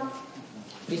Islam.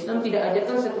 Islam tidak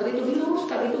ajarkan seperti itu,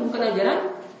 diluruskan, itu bukan ajaran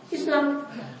Islam.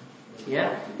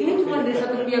 Ya, ini cuma dari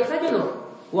satu pihak saja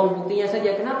loh. Uang buktinya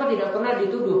saja, kenapa tidak pernah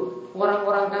dituduh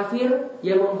orang-orang kafir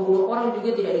yang membunuh orang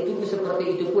juga tidak dituduh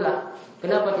seperti itu pula?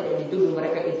 Kenapa tidak dituduh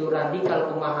mereka itu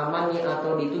radikal pemahamannya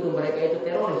atau dituduh mereka itu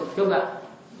teroris? Coba,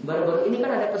 baru-baru ini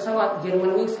kan ada pesawat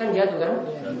Germanwings kan jatuh kan?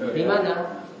 Di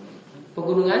mana?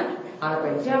 Pegunungan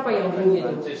Alpen. Siapa yang bunuh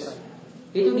itu?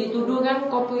 Itu dituduh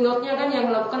kan kopilotnya kan yang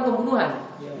melakukan pembunuhan.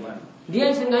 Dia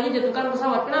yang sengaja jatuhkan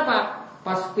pesawat. Kenapa?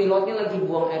 Pas pilotnya lagi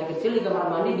buang air kecil di kamar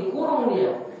mandi, dikurung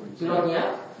dia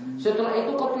pilotnya. Setelah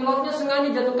itu kopilotnya sengaja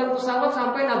jatuhkan pesawat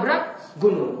sampai nabrak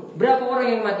gunung. Berapa orang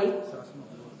yang mati?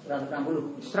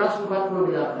 148. 148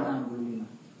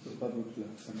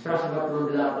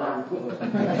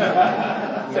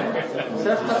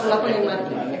 yang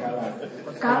mati.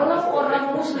 Kalau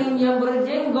orang muslim yang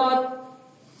berjenggot,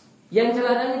 yang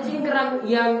celananya cingkrang,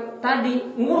 yang tadi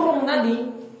ngurung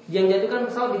tadi, yang jatuhkan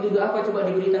pesawat dituduh apa? Coba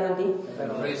di berita nanti.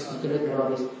 Dituduh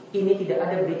teroris. Ini tidak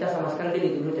ada berita sama sekali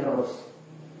dia dituduh teroris.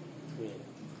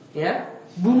 Ya,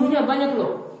 bunuhnya banyak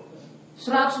loh.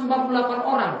 148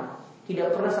 orang.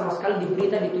 Tidak pernah sama sekali di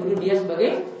berita dituduh dia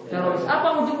sebagai teroris.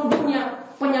 Apa ujung-ujungnya?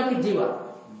 Penyakit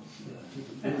jiwa.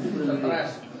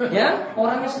 Ya,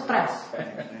 orangnya stres.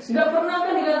 Nggak pernah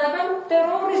kan dikatakan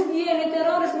teroris dia ini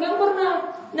teroris, nggak pernah.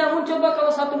 Namun coba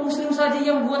kalau satu muslim saja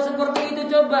yang buat seperti itu,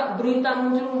 coba berita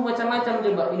muncul macam-macam,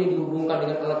 coba ini dihubungkan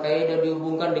dengan Al-Qaeda,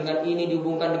 dihubungkan dengan ini,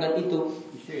 dihubungkan dengan itu.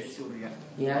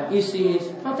 Ya,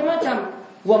 ISIS, macam-macam.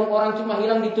 Uang orang cuma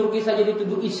hilang di Turki saja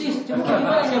dituduh ISIS. Coba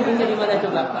gimana nyambungnya di mana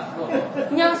coba?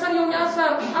 Nyasar yang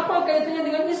nyasar, apa kaitannya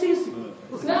dengan ISIS?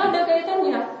 Nggak ada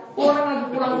kaitannya. Orang lagi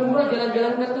pulang umroh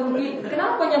jalan-jalan ke Turki,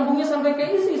 kenapa nyambungnya sampai ke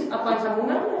ISIS? Apa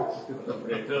sambungannya?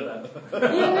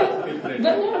 Iya kan?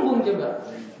 Nggak nyambung coba.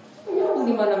 Nyambung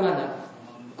di mana-mana.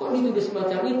 Kok dituduh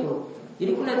semacam itu?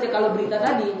 Jadi lihat kalau berita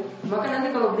tadi, maka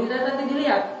nanti kalau berita tadi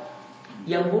dilihat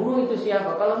yang bunuh itu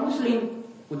siapa? Kalau muslim,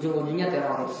 ujung-ujungnya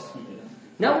teroris.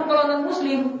 Namun kalau non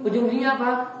muslim, ujung-ujungnya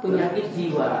apa? Penyakit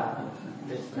jiwa.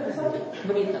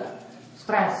 Berita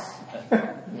stres.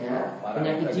 Ya,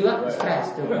 penyakit jiwa,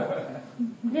 stres tuh.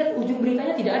 Lihat ujung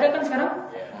beritanya tidak ada kan sekarang?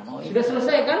 Sudah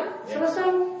selesai kan?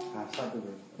 Selesai.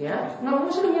 Ya, non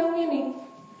muslim yang ini.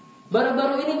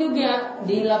 Baru-baru ini juga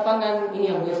di lapangan ini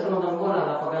yang biasa nonton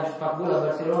bola, lapangan sepak bola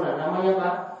Barcelona, namanya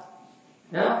apa?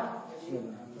 Nah,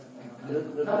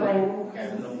 apa yang?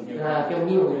 Nah, Camp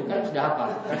Nou kan sudah apa?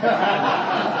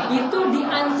 Itu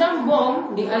diancam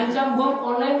bom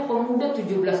oleh pemuda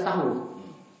 17 tahun.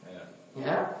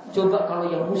 Ya, coba kalau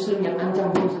yang muslim yang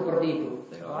ancam bom seperti itu.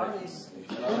 Teroris.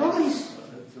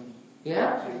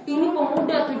 Ya, ini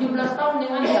pemuda 17 tahun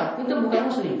yang ancam, itu bukan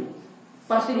muslim.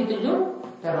 Pasti dituduh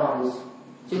teroris.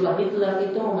 Coba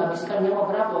Hitler itu menghabiskan nyawa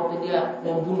berapa waktu dia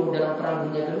membunuh dalam perang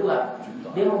dunia kedua?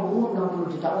 Dia membunuh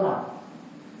 60 juta orang.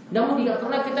 Namun tidak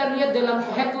pernah kita lihat dalam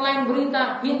headline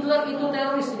berita Hitler itu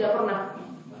teroris, tidak pernah.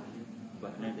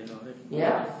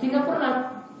 Ya, tidak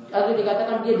pernah. Atau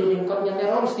dikatakan dia dedengkotnya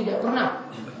teroris, tidak pernah.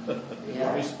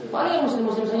 Ya, paling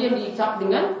muslim-muslim saja dicap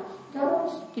dengan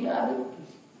teroris, tidak ada.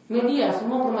 Media,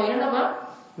 semua permainan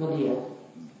apa? Media.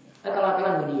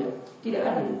 Akal-akalan media, tidak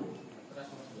ada.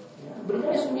 Ya,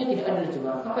 beritanya semuanya tidak ada coba.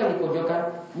 Apa yang dipojokkan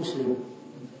muslim?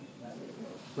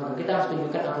 Maka kita harus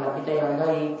tunjukkan akhlak kita yang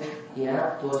baik.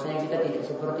 Ya, bahwasanya kita tidak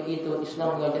seperti itu.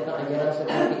 Islam mengajarkan ajaran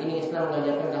seperti ini. Islam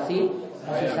mengajarkan kasih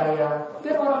sayang.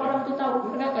 Biar orang-orang itu tahu,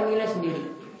 mereka akan nilai sendiri.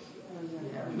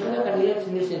 Mereka akan lihat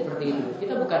sendiri seperti itu.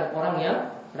 Kita bukan orang yang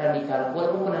radikal.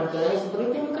 Walaupun penampilannya seperti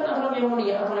itu, bukan akhlak yang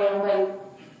mulia, akhlak yang baik.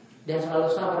 Dan selalu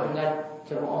sabar dengan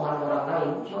cemoohan orang lain.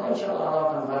 Maka insya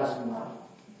Allah akan balas semua.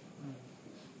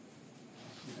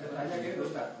 Tanya gitu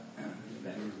Ustaz.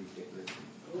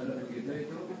 Kalau begitu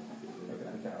itu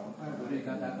boleh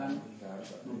dikatakan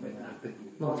memfitnah.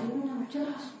 Maksudnya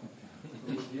jelas.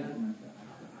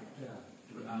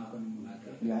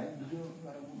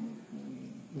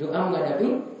 Doa menghadapi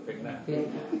fitnah.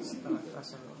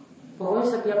 Pokoknya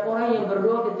setiap orang yang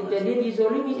berdoa ketika dia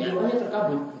dizolimi, doanya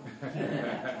terkabul.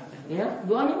 Ya,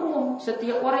 doanya umum.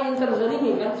 Setiap orang yang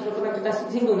terzalimi kan, sudah pernah kita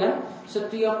singgung kan,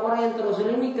 setiap orang yang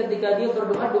terzalimi ketika dia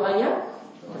berdoa, doanya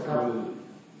terkabul,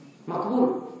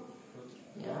 makbul.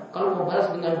 Ya, kalau mau balas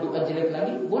dengan doa jelek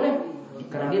lagi boleh,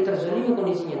 karena dia terzalimi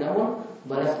kondisinya. Namun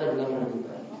balaslah dengan yang lebih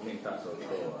baik.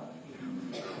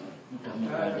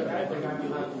 Terkait dengan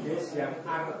hadis yang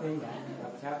artinya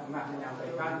saya pernah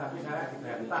menyampaikan tapi saya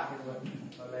dibantah gitu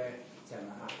oleh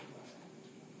jamaah.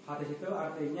 Hadis itu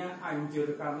artinya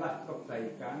anjurkanlah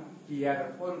kebaikan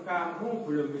biarpun kamu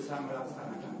belum bisa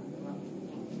melaksanakan,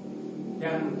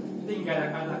 dan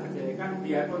tinggalkanlah kejelekan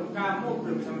biarpun kamu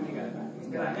belum bisa meninggalkan.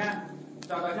 Istilahnya,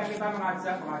 contohnya kita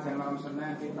mengajak pengajian malam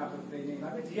Senin kita seperti ini,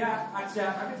 tapi dia ajak,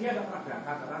 tapi dia tidak pernah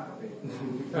berangkat orang seperti itu.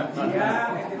 Dia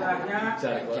istilahnya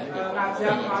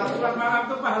ngajak sholat malam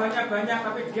itu pahalanya banyak,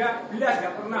 tapi dia belas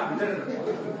tidak pernah benar.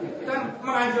 Kita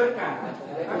menganjurkan,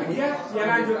 tapi dia yang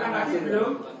anjurkan lagi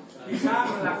belum bisa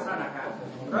melaksanakan.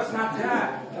 Terus ngajak,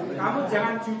 kamu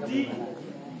jangan judi,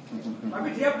 tapi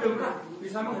dia belum pernah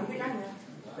bisa menghentikannya.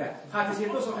 Nah, hadis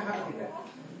itu sahih atau tidak?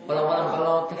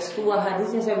 Kalau tekstual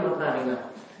hadisnya saya belum pernah dengar.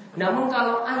 Namun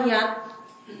kalau ayat,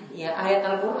 ya ayat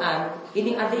Al-Quran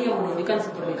ini ada yang menunjukkan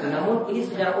seperti itu. Namun ini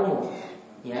secara umum,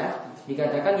 ya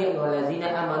dikatakan ya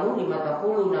ayyuhallazina amanu lima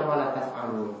taquluna ma la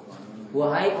taf'alun.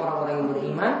 Wahai orang-orang yang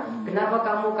beriman, kenapa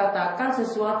kamu katakan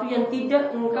sesuatu yang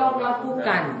tidak engkau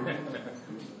lakukan?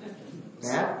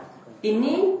 Ya,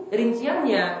 ini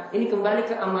rinciannya. Ini kembali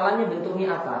ke amalannya,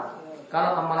 bentuknya apa?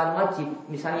 Kalau amalan wajib,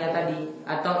 misalnya tadi,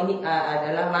 atau ini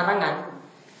adalah larangan.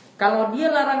 Kalau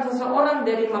dia larang seseorang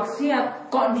dari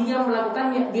maksiat, kok dia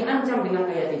melakukannya, diancam dengan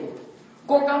ayat itu.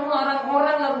 Kok kamu larang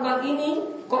orang lakukan ini,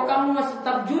 kok kamu masih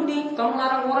tetap judi, kamu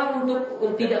larang orang untuk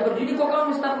tidak berjudi, kok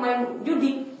kamu tetap main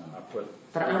judi,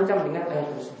 terancam dengan ayat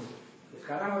tersebut.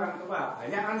 sekarang orang tua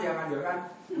banyak kan yang anjurkan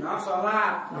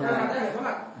sholat, orang ada yang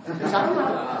sholat. Sama,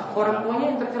 orang tuanya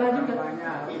yang tercela juga.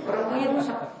 Orang tuanya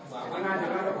rusak.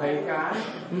 Mengajarkan kebaikan,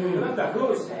 itu kan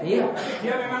bagus. Iya. Tapi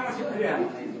dia memang masih berat.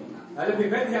 Lebih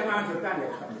baik tidak menganjurkan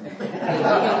ya.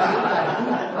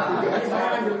 Saya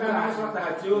anjurkan sholat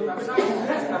tahajud, tapi saya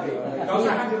berat sekali. Gak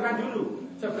usah anjurkan dulu.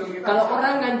 Kalau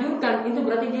orang nganjurkan itu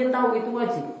berarti dia tahu itu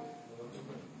wajib.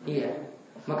 Iya.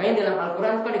 Makanya dalam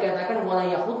Al-Quran kan dikatakan wala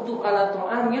yahuddu ala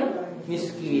ta'amil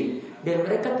miskin. Dan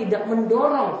mereka tidak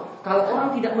mendorong. Kalau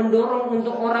orang tidak mendorong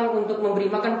untuk orang untuk memberi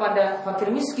makan pada fakir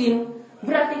miskin,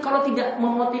 berarti kalau tidak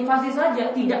memotivasi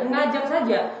saja, tidak ngajak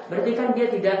saja, berarti kan dia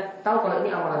tidak tahu kalau ini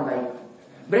amalan baik.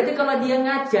 Berarti kalau dia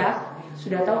ngajak,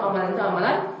 sudah tahu amalan itu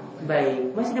amalan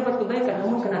baik, masih dapat kebaikan,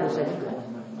 namun kena dosa juga.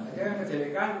 Yang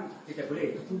kejelekan tidak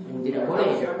boleh. Tidak boleh.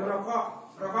 Yang merokok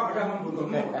sudah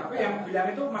membunuhmu, tapi yang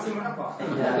bilang itu masih merokok.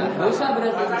 Dosa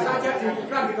berarti. Batas saja di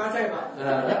iklan gitu aja ya Pak.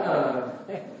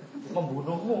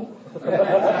 Membunuhmu.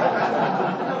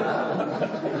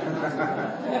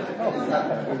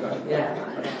 Ya.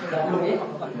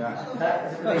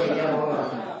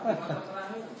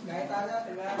 Kaitannya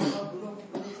dengan membunuh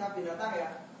penyiksa binatang ya.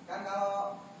 Kan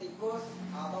kalau tikus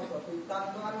atau babi hutan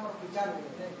itu kan merugikan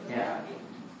gitu. Ya.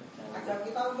 Ajar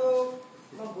kita untuk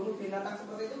membunuh binatang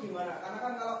seperti itu gimana? Karena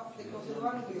kan kalau tikus itu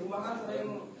kan di rumah kan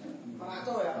sering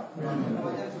mengaco ya,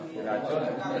 namanya diracun.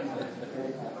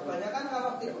 Kebanyakan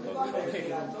kalau tikus itu ada yang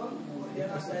diracun, kemudian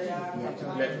ada yang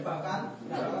jebakan.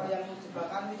 Nah kalau yang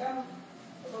jebakan ini kan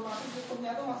otomatis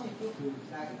hukumnya itu masih hidup.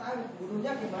 Nah kita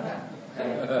bunuhnya gimana?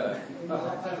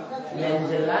 Yang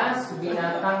jelas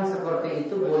binatang seperti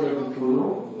itu boleh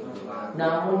dibunuh,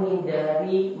 namun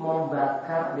hindari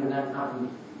membakar dengan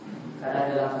api.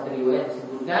 Karena dalam satu riwayat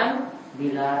disebutkan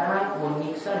dilarang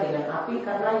menyiksa dengan api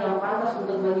karena yang pantas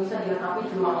untuk menyiksa dengan api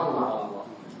cuma Allah.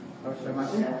 Kalau sudah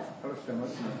mati,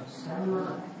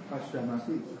 Sama. Kalau sudah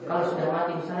mati, Kalau sudah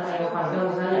mati misalnya ayam panggang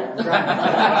misalnya.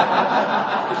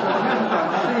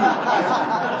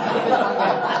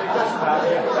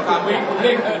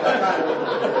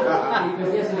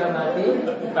 Tikusnya sudah mati,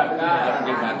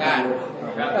 dibakar.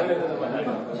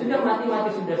 sudah mati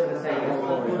sudah selesai.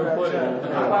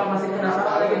 Apa masih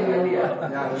penasaran lagi dengan dia?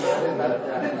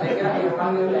 Saya kira ayam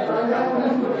panggang itu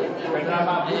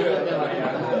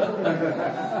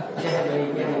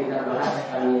baiknya kita bahas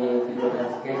kami tidak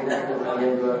sekedar untuk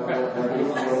kalian dua kali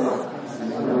semua.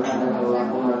 Semoga Allah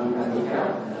memberkati.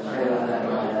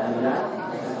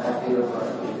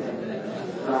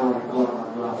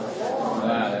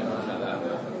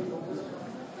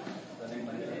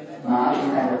 Maaf,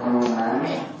 ini ada pengumuman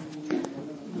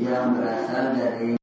yang berasal dari